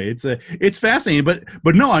 but anyway, it's fascinating.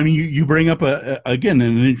 But no, I mean you bring up again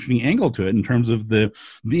an interesting angle to it in terms of the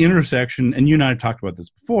intersection, and you and I have talked about this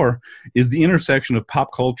before, is the intersection of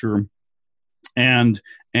pop culture and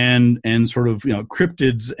and sort of,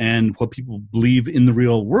 cryptids and what people believe in the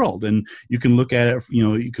real world. And you can look at it,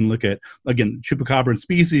 you can look at, again, chupacabra and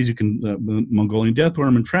species, you can Mongolian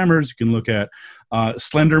deathworm and tremors, you can look at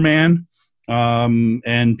Slender Man,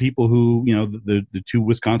 and people who, the two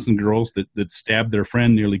Wisconsin girls that stabbed their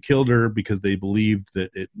friend, nearly killed her because they believed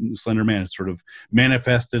that Slender Man had sort of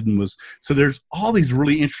manifested and was. So there's all these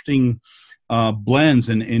really interesting blends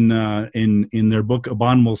in their book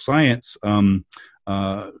Abominable Science.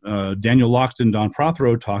 Daniel Loxton, Don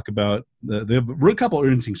Prothero talk about they have a couple of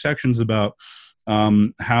interesting sections about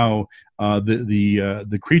how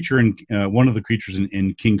the creature in one of the creatures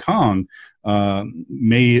in King Kong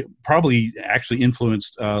may probably actually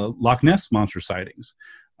influenced Loch Ness monster sightings.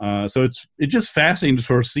 So it's just fascinating to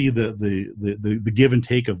sort of see the give and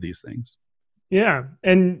take of these things. Yeah,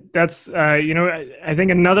 and that's I think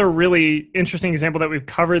another really interesting example that we've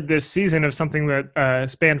covered this season of something that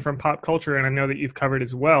spanned from pop culture, and I know that you've covered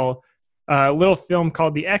as well. A little film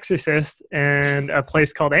called The Exorcist and a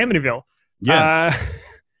place called Amityville. Yes.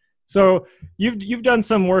 So you've done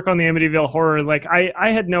some work on the Amityville horror. Like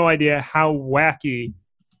I had no idea how wacky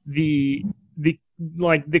the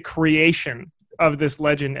creation of this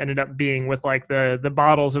legend ended up being, with like the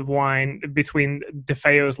bottles of wine between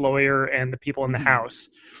DeFeo's lawyer and the people in the house,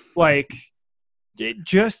 like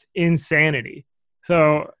just insanity.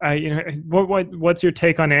 So what's your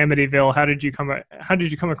take on Amityville? How did you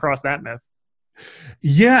come across that myth?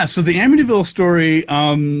 Yeah, so the Amityville story,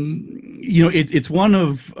 it's one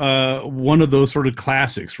of those sort of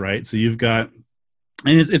classics, right? So you've got,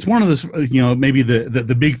 and it's one of those, maybe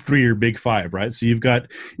the big three or big five, right? So you've got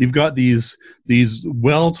these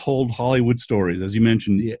well-told Hollywood stories, as you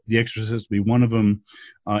mentioned. The Exorcist would be one of them.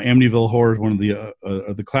 Amityville Horror is one of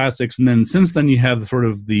the classics, and then since then you have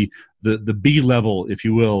the B level, if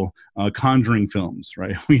you will, Conjuring films,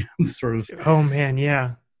 right? We have sort of. Oh man,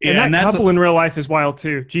 yeah. And that couple in real life is wild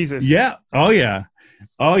too. Jesus. Yeah. Oh yeah.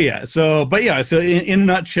 So in a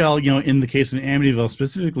nutshell, in the case of Amityville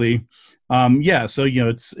specifically, it's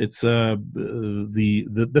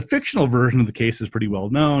the fictional version of the case is pretty well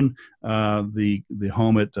known. The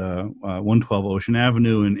home at 112 Ocean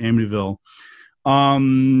Avenue in Amityville.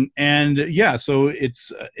 So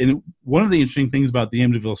it's and one of the interesting things about the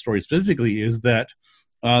Amityville story specifically is that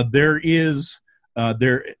there is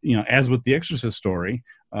as with the Exorcist story,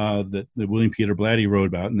 that William Peter Blatty wrote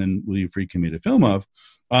about and then William Friedkin made a film of,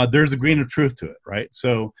 there's a grain of truth to it, right?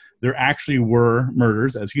 So there actually were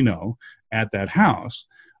murders, as you know, at that house.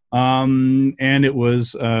 And it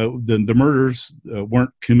was the murders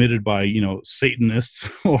weren't committed by Satanists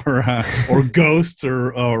or ghosts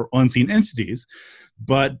or unseen entities,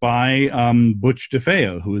 but by Butch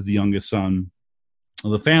DeFeo, who was the youngest son of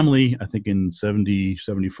the family, I think in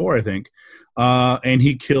 74, I think, and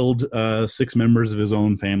he killed 6 members of his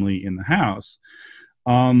own family in the house.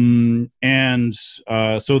 So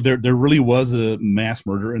there really was a mass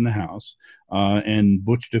murder in the house, and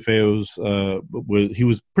Butch DeFeo's he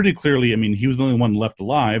was pretty clearly, he was the only one left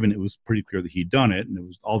alive, and it was pretty clear that he'd done it, and it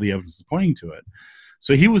was all the evidence pointing to it.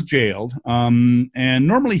 So he was jailed, and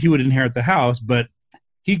normally he would inherit the house, but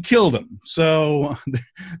he killed him. So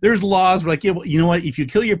there's laws like, you know what, if you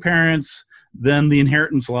kill your parents, then the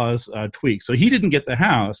inheritance laws tweak. So he didn't get the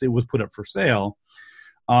house. It was put up for sale.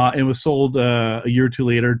 It was sold a year or two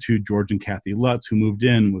later to George and Kathy Lutz, who moved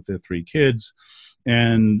in with their 3 kids.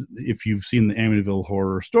 And if you've seen the Amityville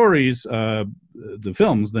Horror stories, the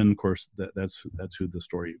films, then of course that's who the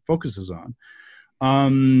story focuses on.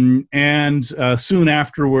 Soon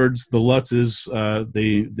afterwards, the Lutzes,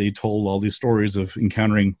 they told all these stories of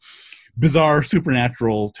encountering bizarre,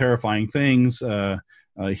 supernatural, terrifying things,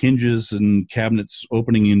 hinges and cabinets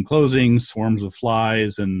opening and closing, swarms of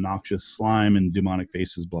flies and noxious slime and demonic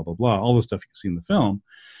faces, blah, blah, blah, all the stuff you can see in the film.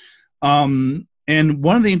 And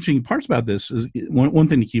one of the interesting parts about this is one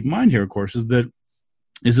thing to keep in mind here, of course, is that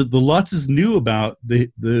the Lutzes knew about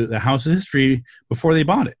the house's history before they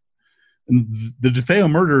bought it. And the DeFeo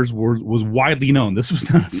murders was widely known. This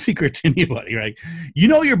was not a secret to anybody, right?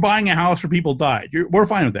 You're buying a house where people died. We're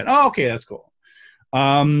fine with that. Oh, okay, that's cool.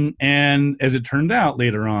 And as it turned out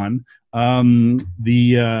later on,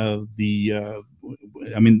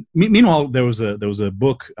 meanwhile, there was a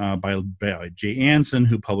book by Jay Anson,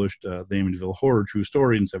 who published the Amityville Horror True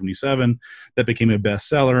Story in 1977 that became a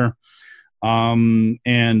bestseller. And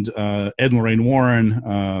Ed and Lorraine Warren,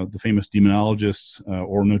 the famous demonologists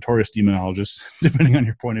or notorious demonologists, depending on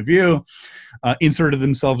your point of view, inserted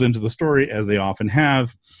themselves into the story, as they often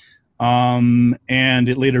have. And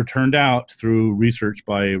it later turned out, through research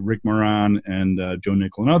by Rick Moran and Joe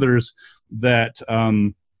Nickel and others, that,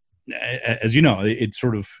 as you know, it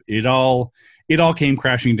it all came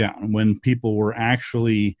crashing down when people were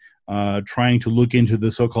actually trying to look into the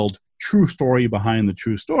so-called true story behind the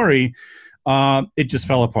true story. It just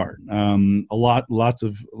fell apart. Lots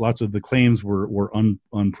of the claims were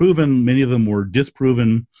unproven. Many of them were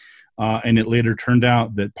disproven, and it later turned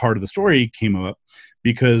out that part of the story came up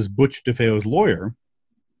because Butch DeFeo's lawyer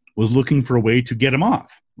was looking for a way to get him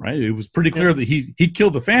off. Right, it was pretty clear that he'd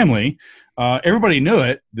killed the family. Everybody knew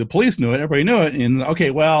it. The police knew it. Everybody knew it. And okay,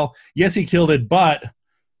 well, yes, he killed it, but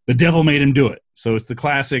the devil made him do it. So it's the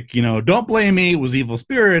classic, don't blame me. It was evil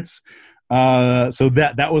spirits. So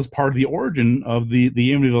that was part of the origin of the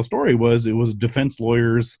Amityville story. It was a defense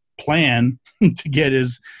lawyer's plan to get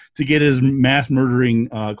his mass murdering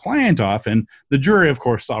client off, and the jury, of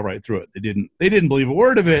course, saw right through it. They didn't believe a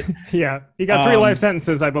word of it. Yeah, he got 3 life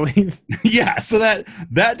sentences, I believe. Yeah, so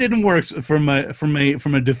that didn't work from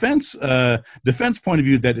a defense point of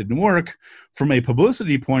view. That didn't work. From a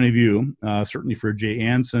publicity point of view, certainly for Jay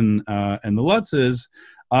Anson and the Lutzes,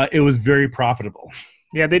 it was very profitable.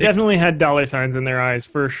 Yeah, they definitely had dollar signs in their eyes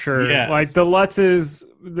for sure. Yes. Like the Lutzes,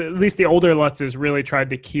 at least the older Lutzes, really tried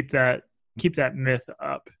to keep that myth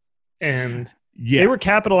up, and they were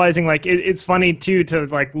capitalizing. Like it's funny too to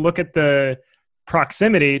like look at the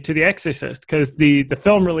proximity to The Exorcist, because the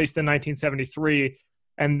film released in 1973,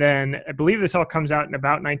 and then I believe this all comes out in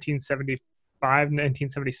about 1975,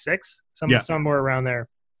 1976, somewhere around there.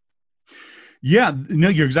 Yeah, no,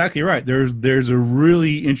 you're exactly right. There's a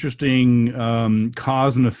really interesting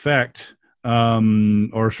cause and effect,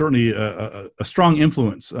 or certainly a strong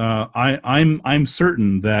influence. I'm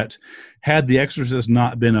certain that had The Exorcist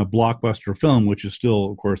not been a blockbuster film, which is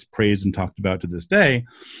still, of course, praised and talked about to this day,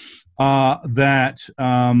 that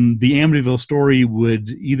the Amityville story would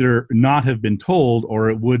either not have been told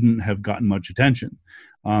or it wouldn't have gotten much attention.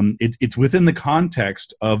 It's within the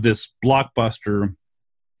context of this blockbuster,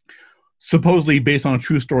 supposedly based on a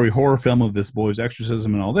true story horror film of this boy's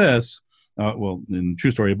exorcism and all this. In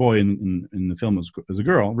true story, a boy, in the film as a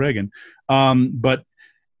girl, Reagan. But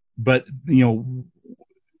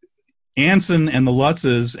Anson and the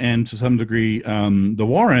Lutzes, and to some degree the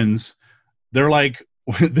Warrens, they're like,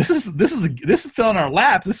 this fell in our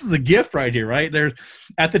laps. This is a gift right here, right?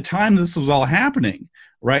 At the time this was all happening,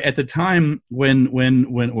 right? At the time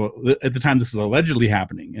at the time this was allegedly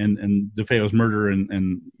happening, and DeFeo's murder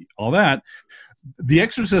and all that, The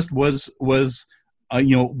Exorcist was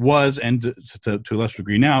and to a lesser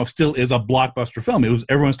degree now still is a blockbuster film.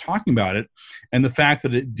 Everyone's talking about it, and the fact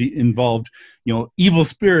that it involved evil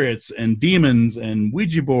spirits and demons and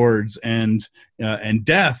Ouija boards and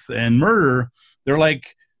death and murder. They're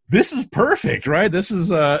like, this is perfect, right? This is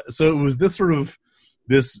so it was this sort of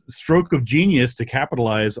this stroke of genius to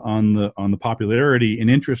capitalize on the popularity and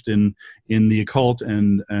interest in the occult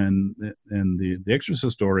and the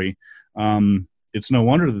Exorcist story. It's no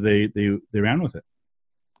wonder that they ran with it.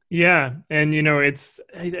 Yeah, and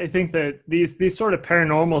I think that these sort of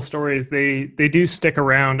paranormal stories they do stick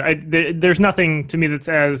around. There's nothing to me that's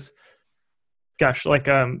as just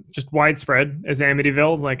widespread as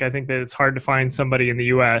Amityville. Like I think that it's hard to find somebody in the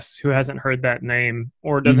U.S. who hasn't heard that name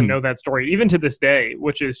or doesn't know that story, even to this day,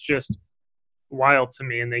 which is just wild to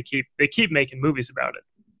me. And they keep making movies about it.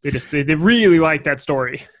 They really like that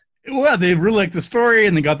story. Well, they really like the story,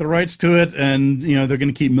 and they got the rights to it, and they're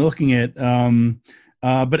going to keep milking it.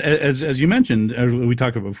 But as you mentioned, as we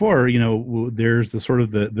talked about before, there's the sort of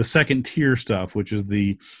the second tier stuff, which is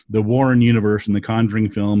the Warren universe and the Conjuring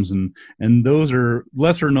films, and those are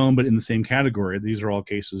lesser known, but in the same category. These are all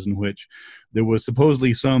cases in which there was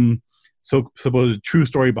supposedly some supposed true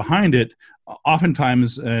story behind it.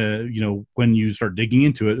 Oftentimes, when you start digging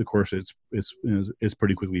into it, of course, it's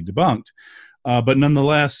pretty quickly debunked. But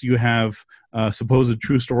nonetheless, you have supposed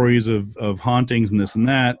true stories of hauntings and this and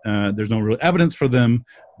that. There's no real evidence for them,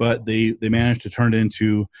 but they managed to turn it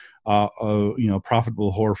into a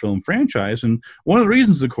profitable horror film franchise. And one of the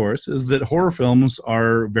reasons, of course, is that horror films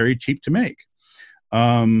are very cheap to make.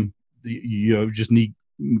 You just need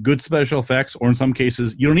good special effects, or in some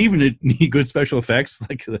cases, you don't even need good special effects,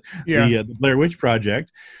 like the Blair Witch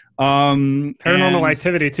Project. Paranormal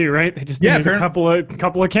Activity too, right? They just needed a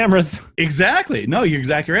couple of cameras. Exactly. No, you're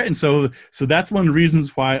exactly right. And so that's one of the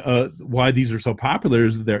reasons why these are so popular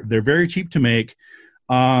is they're very cheap to make.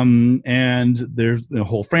 And there's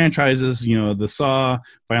whole franchises, the Saw,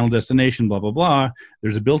 Final Destination, blah, blah, blah.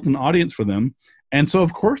 There's a built-in audience for them. And so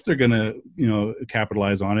of course they're going to,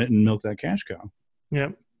 capitalize on it and milk that cash cow.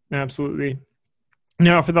 Yep, absolutely.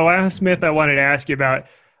 Now, for the last myth I wanted to ask you about,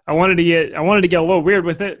 I wanted to get a little weird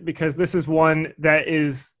with it, because this is one that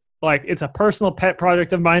is like, it's a personal pet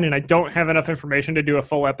project of mine, and I don't have enough information to do a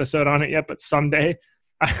full episode on it yet, but someday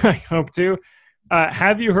I hope to.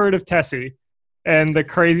 Have you heard of Tessie and the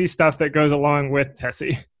crazy stuff that goes along with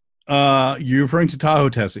Tessie? You're referring to Tahoe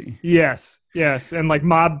Tessie? Yes, and like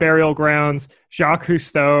mob burial grounds, Jacques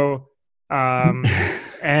Cousteau,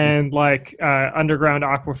 and like underground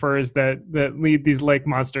aquifers that lead these lake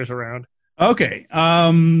monsters around. Okay,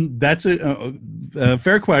 that's a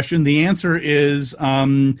fair question. The answer is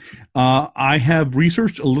I have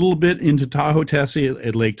researched a little bit into Tahoe Tessie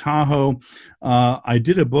at Lake Tahoe. I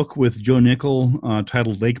did a book with Joe Nickel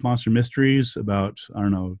titled Lake Monster Mysteries about,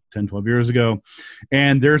 10, 12 years ago.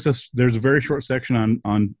 And there's a very short section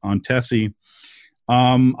on Tessie.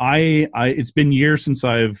 It's been years since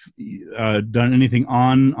I've done anything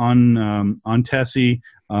on Tessie.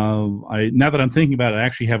 Now that I'm thinking about it, I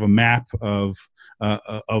actually have a map of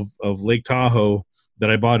Lake Tahoe that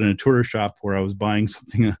I bought in a tourist shop where I was buying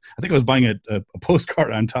something. I think I was buying a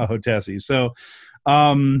postcard on Tahoe Tessie. So,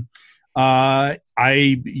 you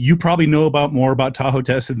probably know more about Tahoe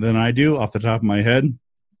Tessie than I do off the top of my head.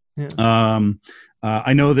 Yeah.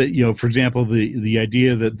 I know that, for example, the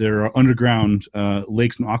idea that there are underground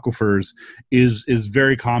lakes and aquifers is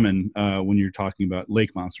very common when you're talking about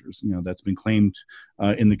lake monsters. That's been claimed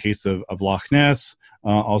in the case of Loch Ness,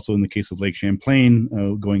 also in the case of Lake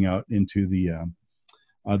Champlain, going out into the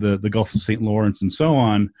Gulf of St. Lawrence and so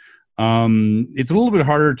on. It's a little bit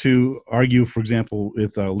harder to argue, for example,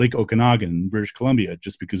 with Lake Okanagan in British Columbia,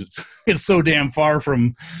 just because it's so damn far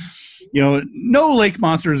from. No lake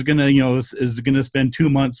monster is gonna spend 2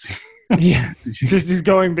 months. just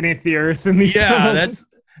going beneath the earth in these. Yeah, tunnels.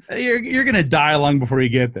 You're gonna die long before you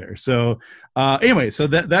get there. So anyway, so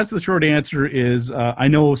that's the short answer. Is I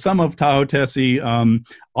know some of Tahoe Tessie.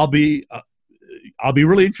 I'll be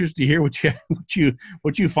really interested to hear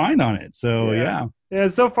what you find on it. So yeah. Yeah,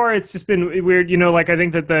 so far it's just been weird. I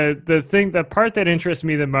think that the part that interests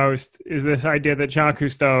me the most is this idea that Jean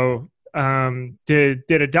Cousteau did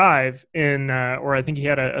a dive in, or I think he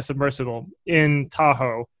had a submersible in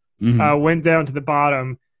Tahoe, went down to the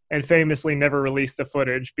bottom and famously never released the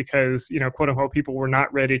footage because, quote unquote, people were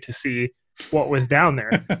not ready to see what was down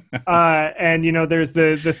there. And, there's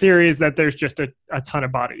the theory is that there's just a ton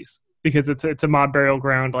of bodies because it's a mob burial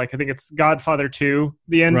ground. Like I think it's Godfather 2,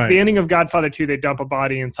 the ending of Godfather 2, they dump a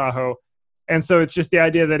body in Tahoe. And so it's just the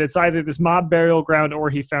idea that it's either this mob burial ground or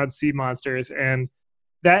he found sea monsters. And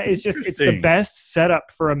that is just, it's the best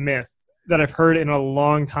setup for a myth that I've heard in a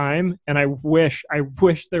long time. And I wish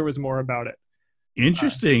there was more about it.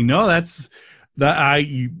 Interesting. No,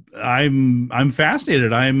 I'm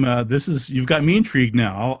fascinated. You've got me intrigued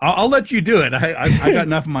now. I'll let you do it. I got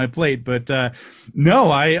enough on my plate, but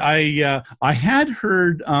no, I had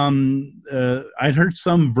heard, I'd heard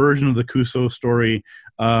some version of the Cousteau story.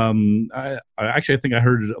 I think I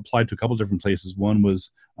heard it applied to a couple different places. One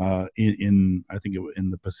was in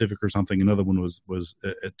the Pacific or something. Another one was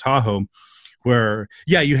at Tahoe, where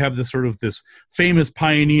you have this famous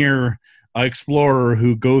pioneer explorer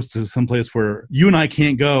who goes to some place where you and I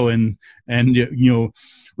can't go, and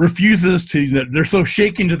refuses to. They're so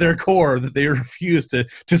shaken to their core that they refuse to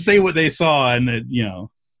say what they saw, and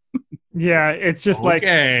Yeah, it's just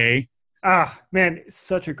okay. Man,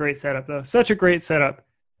 such a great setup though. Such a great setup.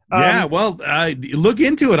 Yeah, well, look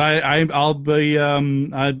into it. I'll be. You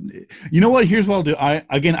know what? Here's what I'll do. I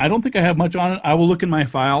don't think I have much on it. I will look in my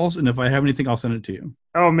files, and if I have anything, I'll send it to you.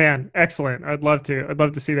 Oh man, excellent! I'd love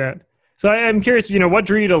to see that. So I'm curious. what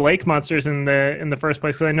drew you to lake monsters in the first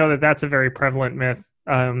place? Because I know that that's a very prevalent myth.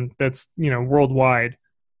 That's worldwide.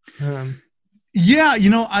 Yeah,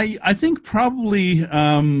 I think probably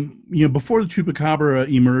before the Chupacabra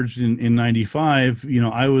emerged in '95,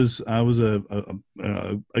 I was a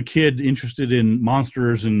kid interested in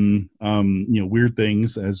monsters and weird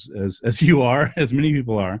things as you are, as many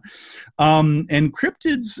people are, and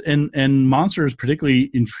cryptids and monsters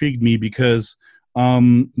particularly intrigued me because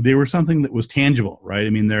they were something that was tangible, right? I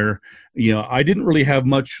mean, I didn't really have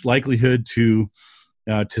much likelihood to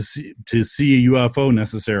see a UFO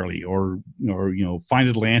necessarily, or find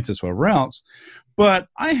Atlantis or whatever else, but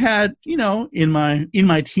I had in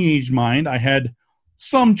my teenage mind I had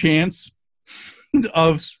some chance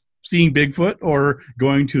of seeing Bigfoot or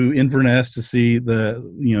going to Inverness to see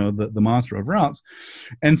the monster of else,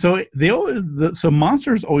 and so so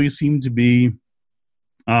monsters always seem to be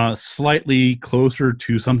slightly closer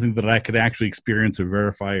to something that I could actually experience or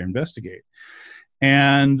verify or investigate.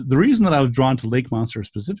 And the reason that I was drawn to lake monsters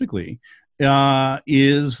specifically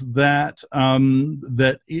is that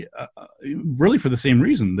really for the same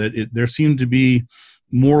reason, that there seemed to be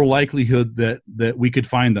more likelihood that we could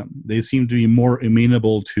find them. They seem to be more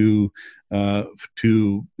amenable to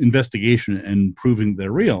investigation and proving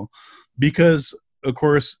they're real, because of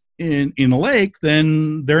course in a lake,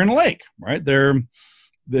 then they're in a lake, right?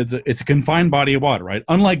 It's a confined body of water, right?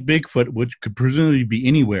 Unlike Bigfoot, which could presumably be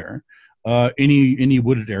anywhere, any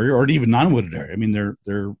wooded area or even non-wooded area. I mean, there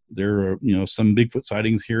are some Bigfoot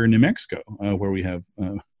sightings here in New Mexico where we have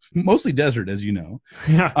mostly desert, as you know.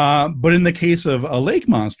 Yeah. But in the case of a lake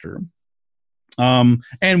monster,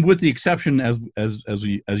 and with the exception, as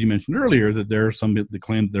you mentioned earlier, that there are some that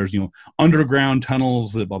claim that there's underground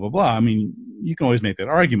tunnels that blah blah blah. I mean, you can always make that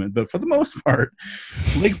argument, but for the most part,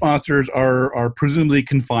 lake monsters are presumably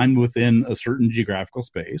confined within a certain geographical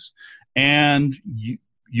space, and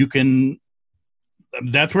you can.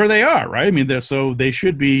 That's where they are, right? I mean, so they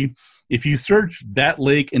should be. If you search that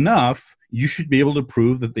lake enough, you should be able to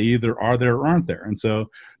prove that they either are there or aren't there. And so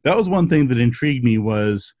that was one thing that intrigued me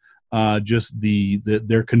was. Just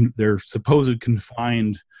their supposed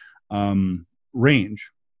confined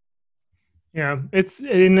range. Yeah,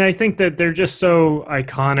 and I think that they're just so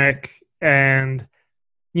iconic, and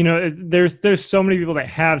there's so many people that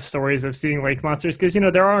have stories of seeing lake monsters because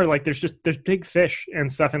there are there's big fish and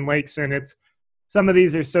stuff in lakes, and some of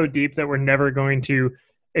these are so deep that we're never going to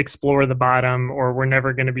explore the bottom, or we're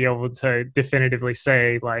never going to be able to definitively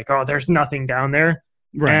say oh, there's nothing down there.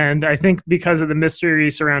 Right. And I think because of the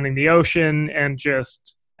mystery surrounding the ocean and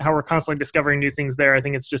just how we're constantly discovering new things there, I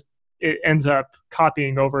think it ends up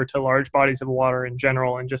copying over to large bodies of water in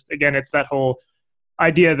general. And just, again, it's that whole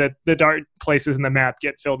idea that the dark places in the map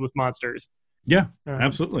get filled with monsters. Yeah,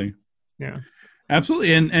 absolutely. Yeah,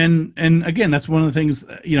 absolutely. And again, that's one of the things,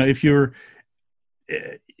 if you're,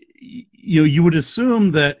 you would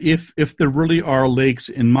assume that if there really are lakes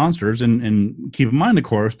and monsters, and keep in mind, of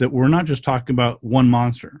course, that we're not just talking about one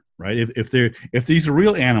monster, right? If these are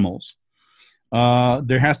real animals,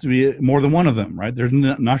 there has to be more than one of them, right? There's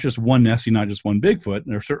not just one Nessie, not just one Bigfoot.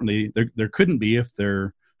 There certainly there couldn't be if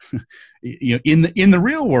they're in the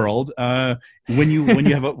real world. When you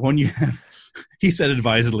have he said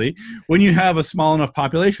advisedly, when you have a small enough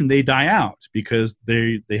population, they die out because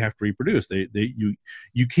they have to reproduce.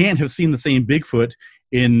 You can't have seen the same Bigfoot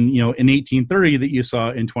in 1830 that you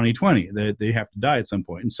saw in 2020. They have to die at some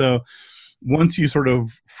point. And so once you sort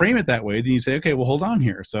of frame it that way, then you say, okay, well, hold on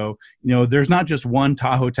here. So there's not just one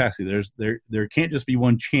Tahoe Tessie. There can't just be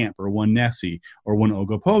one Champ or one Nessie or one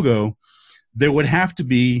Ogopogo. There would have to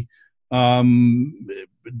be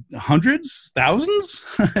hundreds, thousands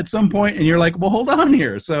at some point, and you're like, well, hold on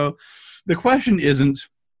here. So the question isn't,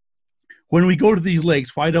 when we go to these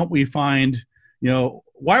lakes, why don't we find,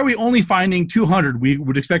 why are we only finding 200? We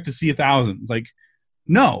would expect to see 1,000. Like,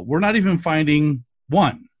 no, we're not even finding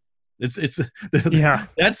one. Yeah.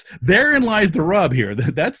 Therein lies the rub here.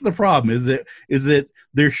 That's the problem. Is that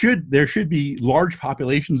there should be large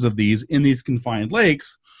populations of these in these confined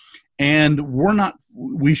lakes, and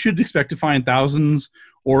we should expect to find thousands,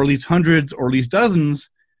 or at least hundreds, or at least dozens.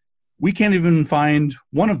 We can't even find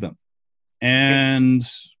one of them. And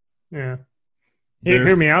yeah,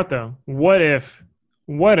 hear me out though. What if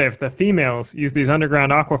the females use these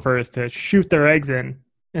underground aquifers to shoot their eggs in,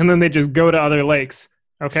 and then they just go to other lakes?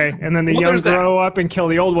 Okay, and then the young grow up and kill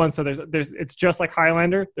the old ones. So there's it's just like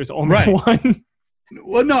Highlander. There's only one.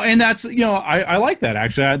 Well, no, and that's I like that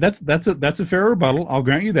actually. That's a fair rebuttal. I'll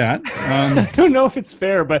grant you that. I don't know if it's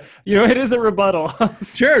fair, but it is a rebuttal.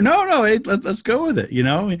 Sure, no, let's go with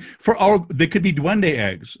it. For all they could be duende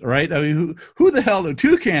eggs, right? I mean, who the hell?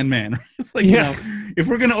 Toucan Man. It's like if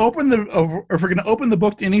we're gonna open the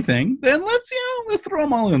book to anything, then let's throw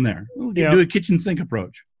them all in there. We'll do a kitchen sink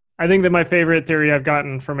approach. I think that my favorite theory I've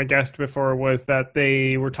gotten from a guest before was that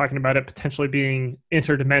they were talking about it potentially being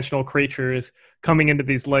interdimensional creatures coming into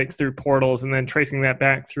these lakes through portals, and then tracing that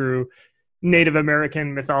back through Native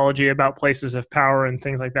American mythology about places of power and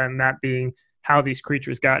things like that, and that being how these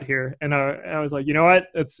creatures got here. And I was like, you know what?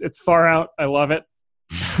 It's far out. I love it.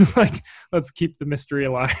 Let's keep the mystery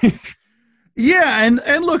alive. Yeah,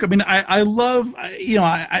 and look, I mean, I love,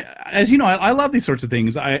 I love these sorts of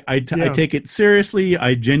things. I take it seriously.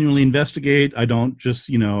 I genuinely investigate. I don't just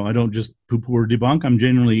poo-poo or debunk. I'm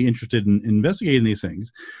genuinely interested in investigating these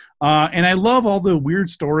things. And I love all the weird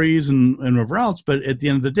stories and whatever else. But at the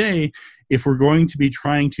end of the day, if we're going to be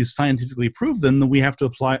trying to scientifically prove them, then we have to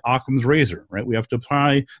apply Occam's razor, right? We have to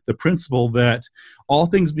apply the principle that all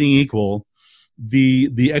things being equal,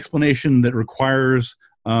 the explanation that requires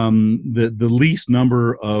the least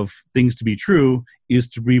number of things to be true is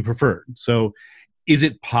to be preferred. So is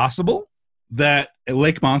it possible that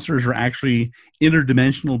lake monsters are actually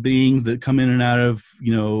interdimensional beings that come in and out of,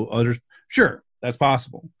 others? Sure, that's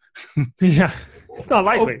possible. Yeah, it's not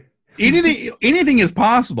likely. Anything is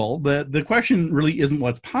possible. The question really isn't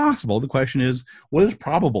what's possible. The question is, what is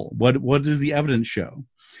probable? What does the evidence show?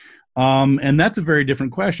 And that's a very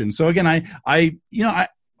different question. So again, I'm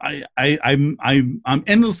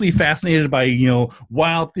endlessly fascinated by,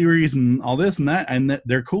 wild theories and all this and that, and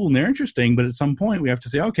they're cool and they're interesting. But at some point we have to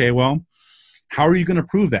say, okay, well, how are you going to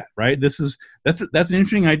prove that? Right? That's an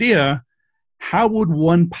interesting idea. How would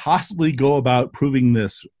one possibly go about proving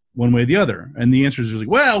this one way or the other? And the answer is like,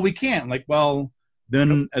 well, we can't. Like, well,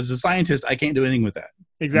 then as a scientist, I can't do anything with that.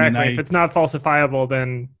 Exactly. If it's not falsifiable,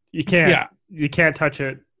 then you can't. Yeah. You can't touch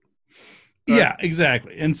it. But. Yeah,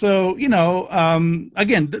 exactly. And so,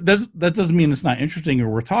 again, that doesn't mean it's not interesting or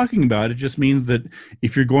we're talking about it. It just means that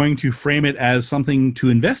if you're going to frame it as something to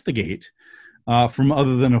investigate from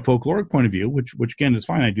other than a folkloric point of view, which again is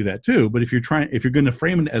fine, I do that too. But if you're going to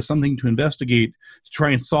frame it as something to investigate to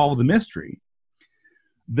try and solve the mystery,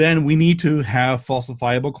 then we need to have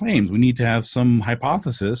falsifiable claims. We need to have some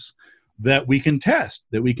hypothesis that we can test,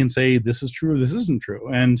 that we can say this is true or this isn't true.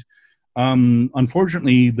 And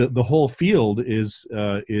unfortunately, the whole field is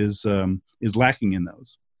lacking in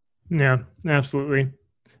those. Yeah, absolutely.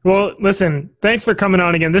 Well, listen, thanks for coming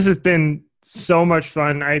on again. This has been so much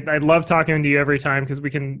fun. I love talking to you every time because we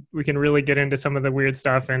can really get into some of the weird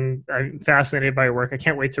stuff, and I'm fascinated by your work. I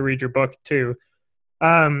can't wait to read your book too.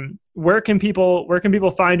 Where can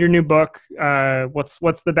people find your new book?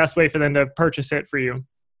 What's the best way for them to purchase it for you?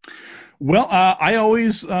 Well, I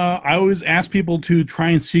always ask people to try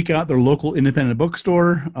and seek out their local independent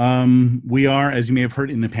bookstore. We are, as you may have heard,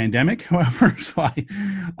 in the pandemic, however, so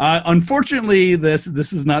unfortunately this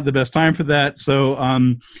is not the best time for that. So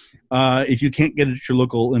if you can't get it at your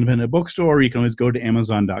local independent bookstore, you can always go to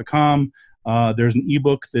Amazon.com. There's an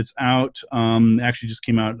ebook that's out. Actually, just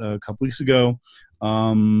came out a couple weeks ago,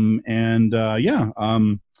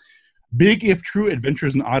 Big If True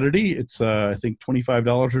Adventures in Oddity. It's, I think,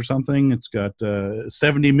 $25 or something. It's got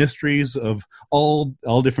 70 mysteries of all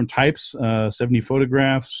different types, 70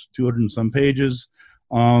 photographs, 200 and some pages.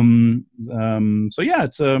 I'm proud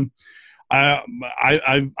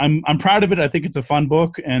of it. I think it's a fun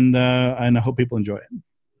book, and I hope people enjoy it.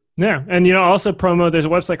 Yeah, and also promo. There's a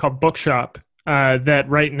website called Bookshop that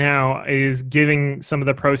right now is giving some of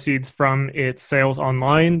the proceeds from its sales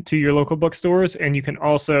online to your local bookstores, and you can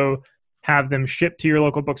also have them shipped to your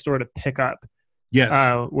local bookstore to pick up.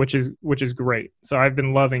 Yes, which is great. So I've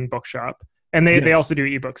been loving Bookshop, and they also do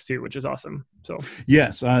ebooks too, which is awesome. So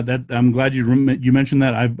yes, that I'm glad you mentioned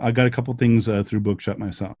that. I got a couple things through Bookshop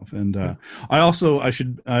myself, and I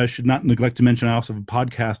should not neglect to mention I also have a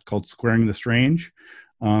podcast called Squaring the Strange.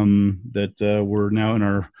 That we're now in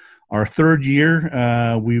our third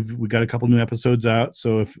year. We got a couple new episodes out,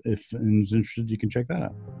 so if anyone's interested, you can check that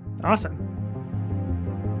out. Awesome.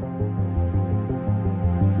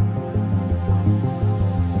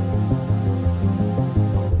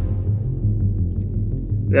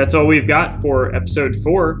 That's all we've got for episode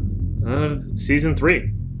 4 of season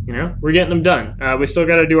 3. We're getting them done. We still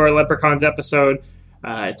got to do our Leprechauns episode.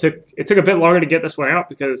 It took a bit longer to get this one out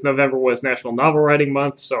because November was National Novel Writing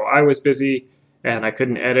Month, so I was busy and I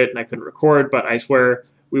couldn't edit and I couldn't record, but I swear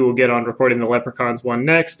we will get on recording the Leprechauns one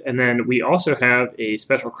next. And then we also have a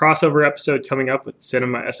special crossover episode coming up with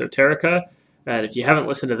Cinema Esoterica. And if you haven't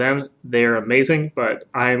listened to them, they're amazing, but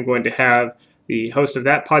I am going to have the host of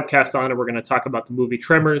that podcast on, and we're going to talk about the movie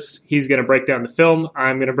Tremors. He's going to break down the film.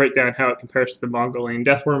 I'm going to break down how it compares to the Mongolian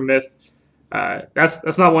deathworm myth.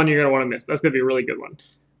 That's not one you're going to want to miss. That's going to be a really good one.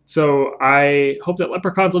 So I hope that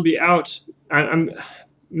Leprechauns will be out. I'm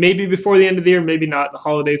maybe before the end of the year, maybe not. The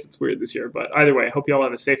holidays, it's weird this year. But either way, I hope you all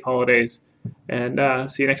have a safe holidays. And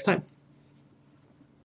see you next time.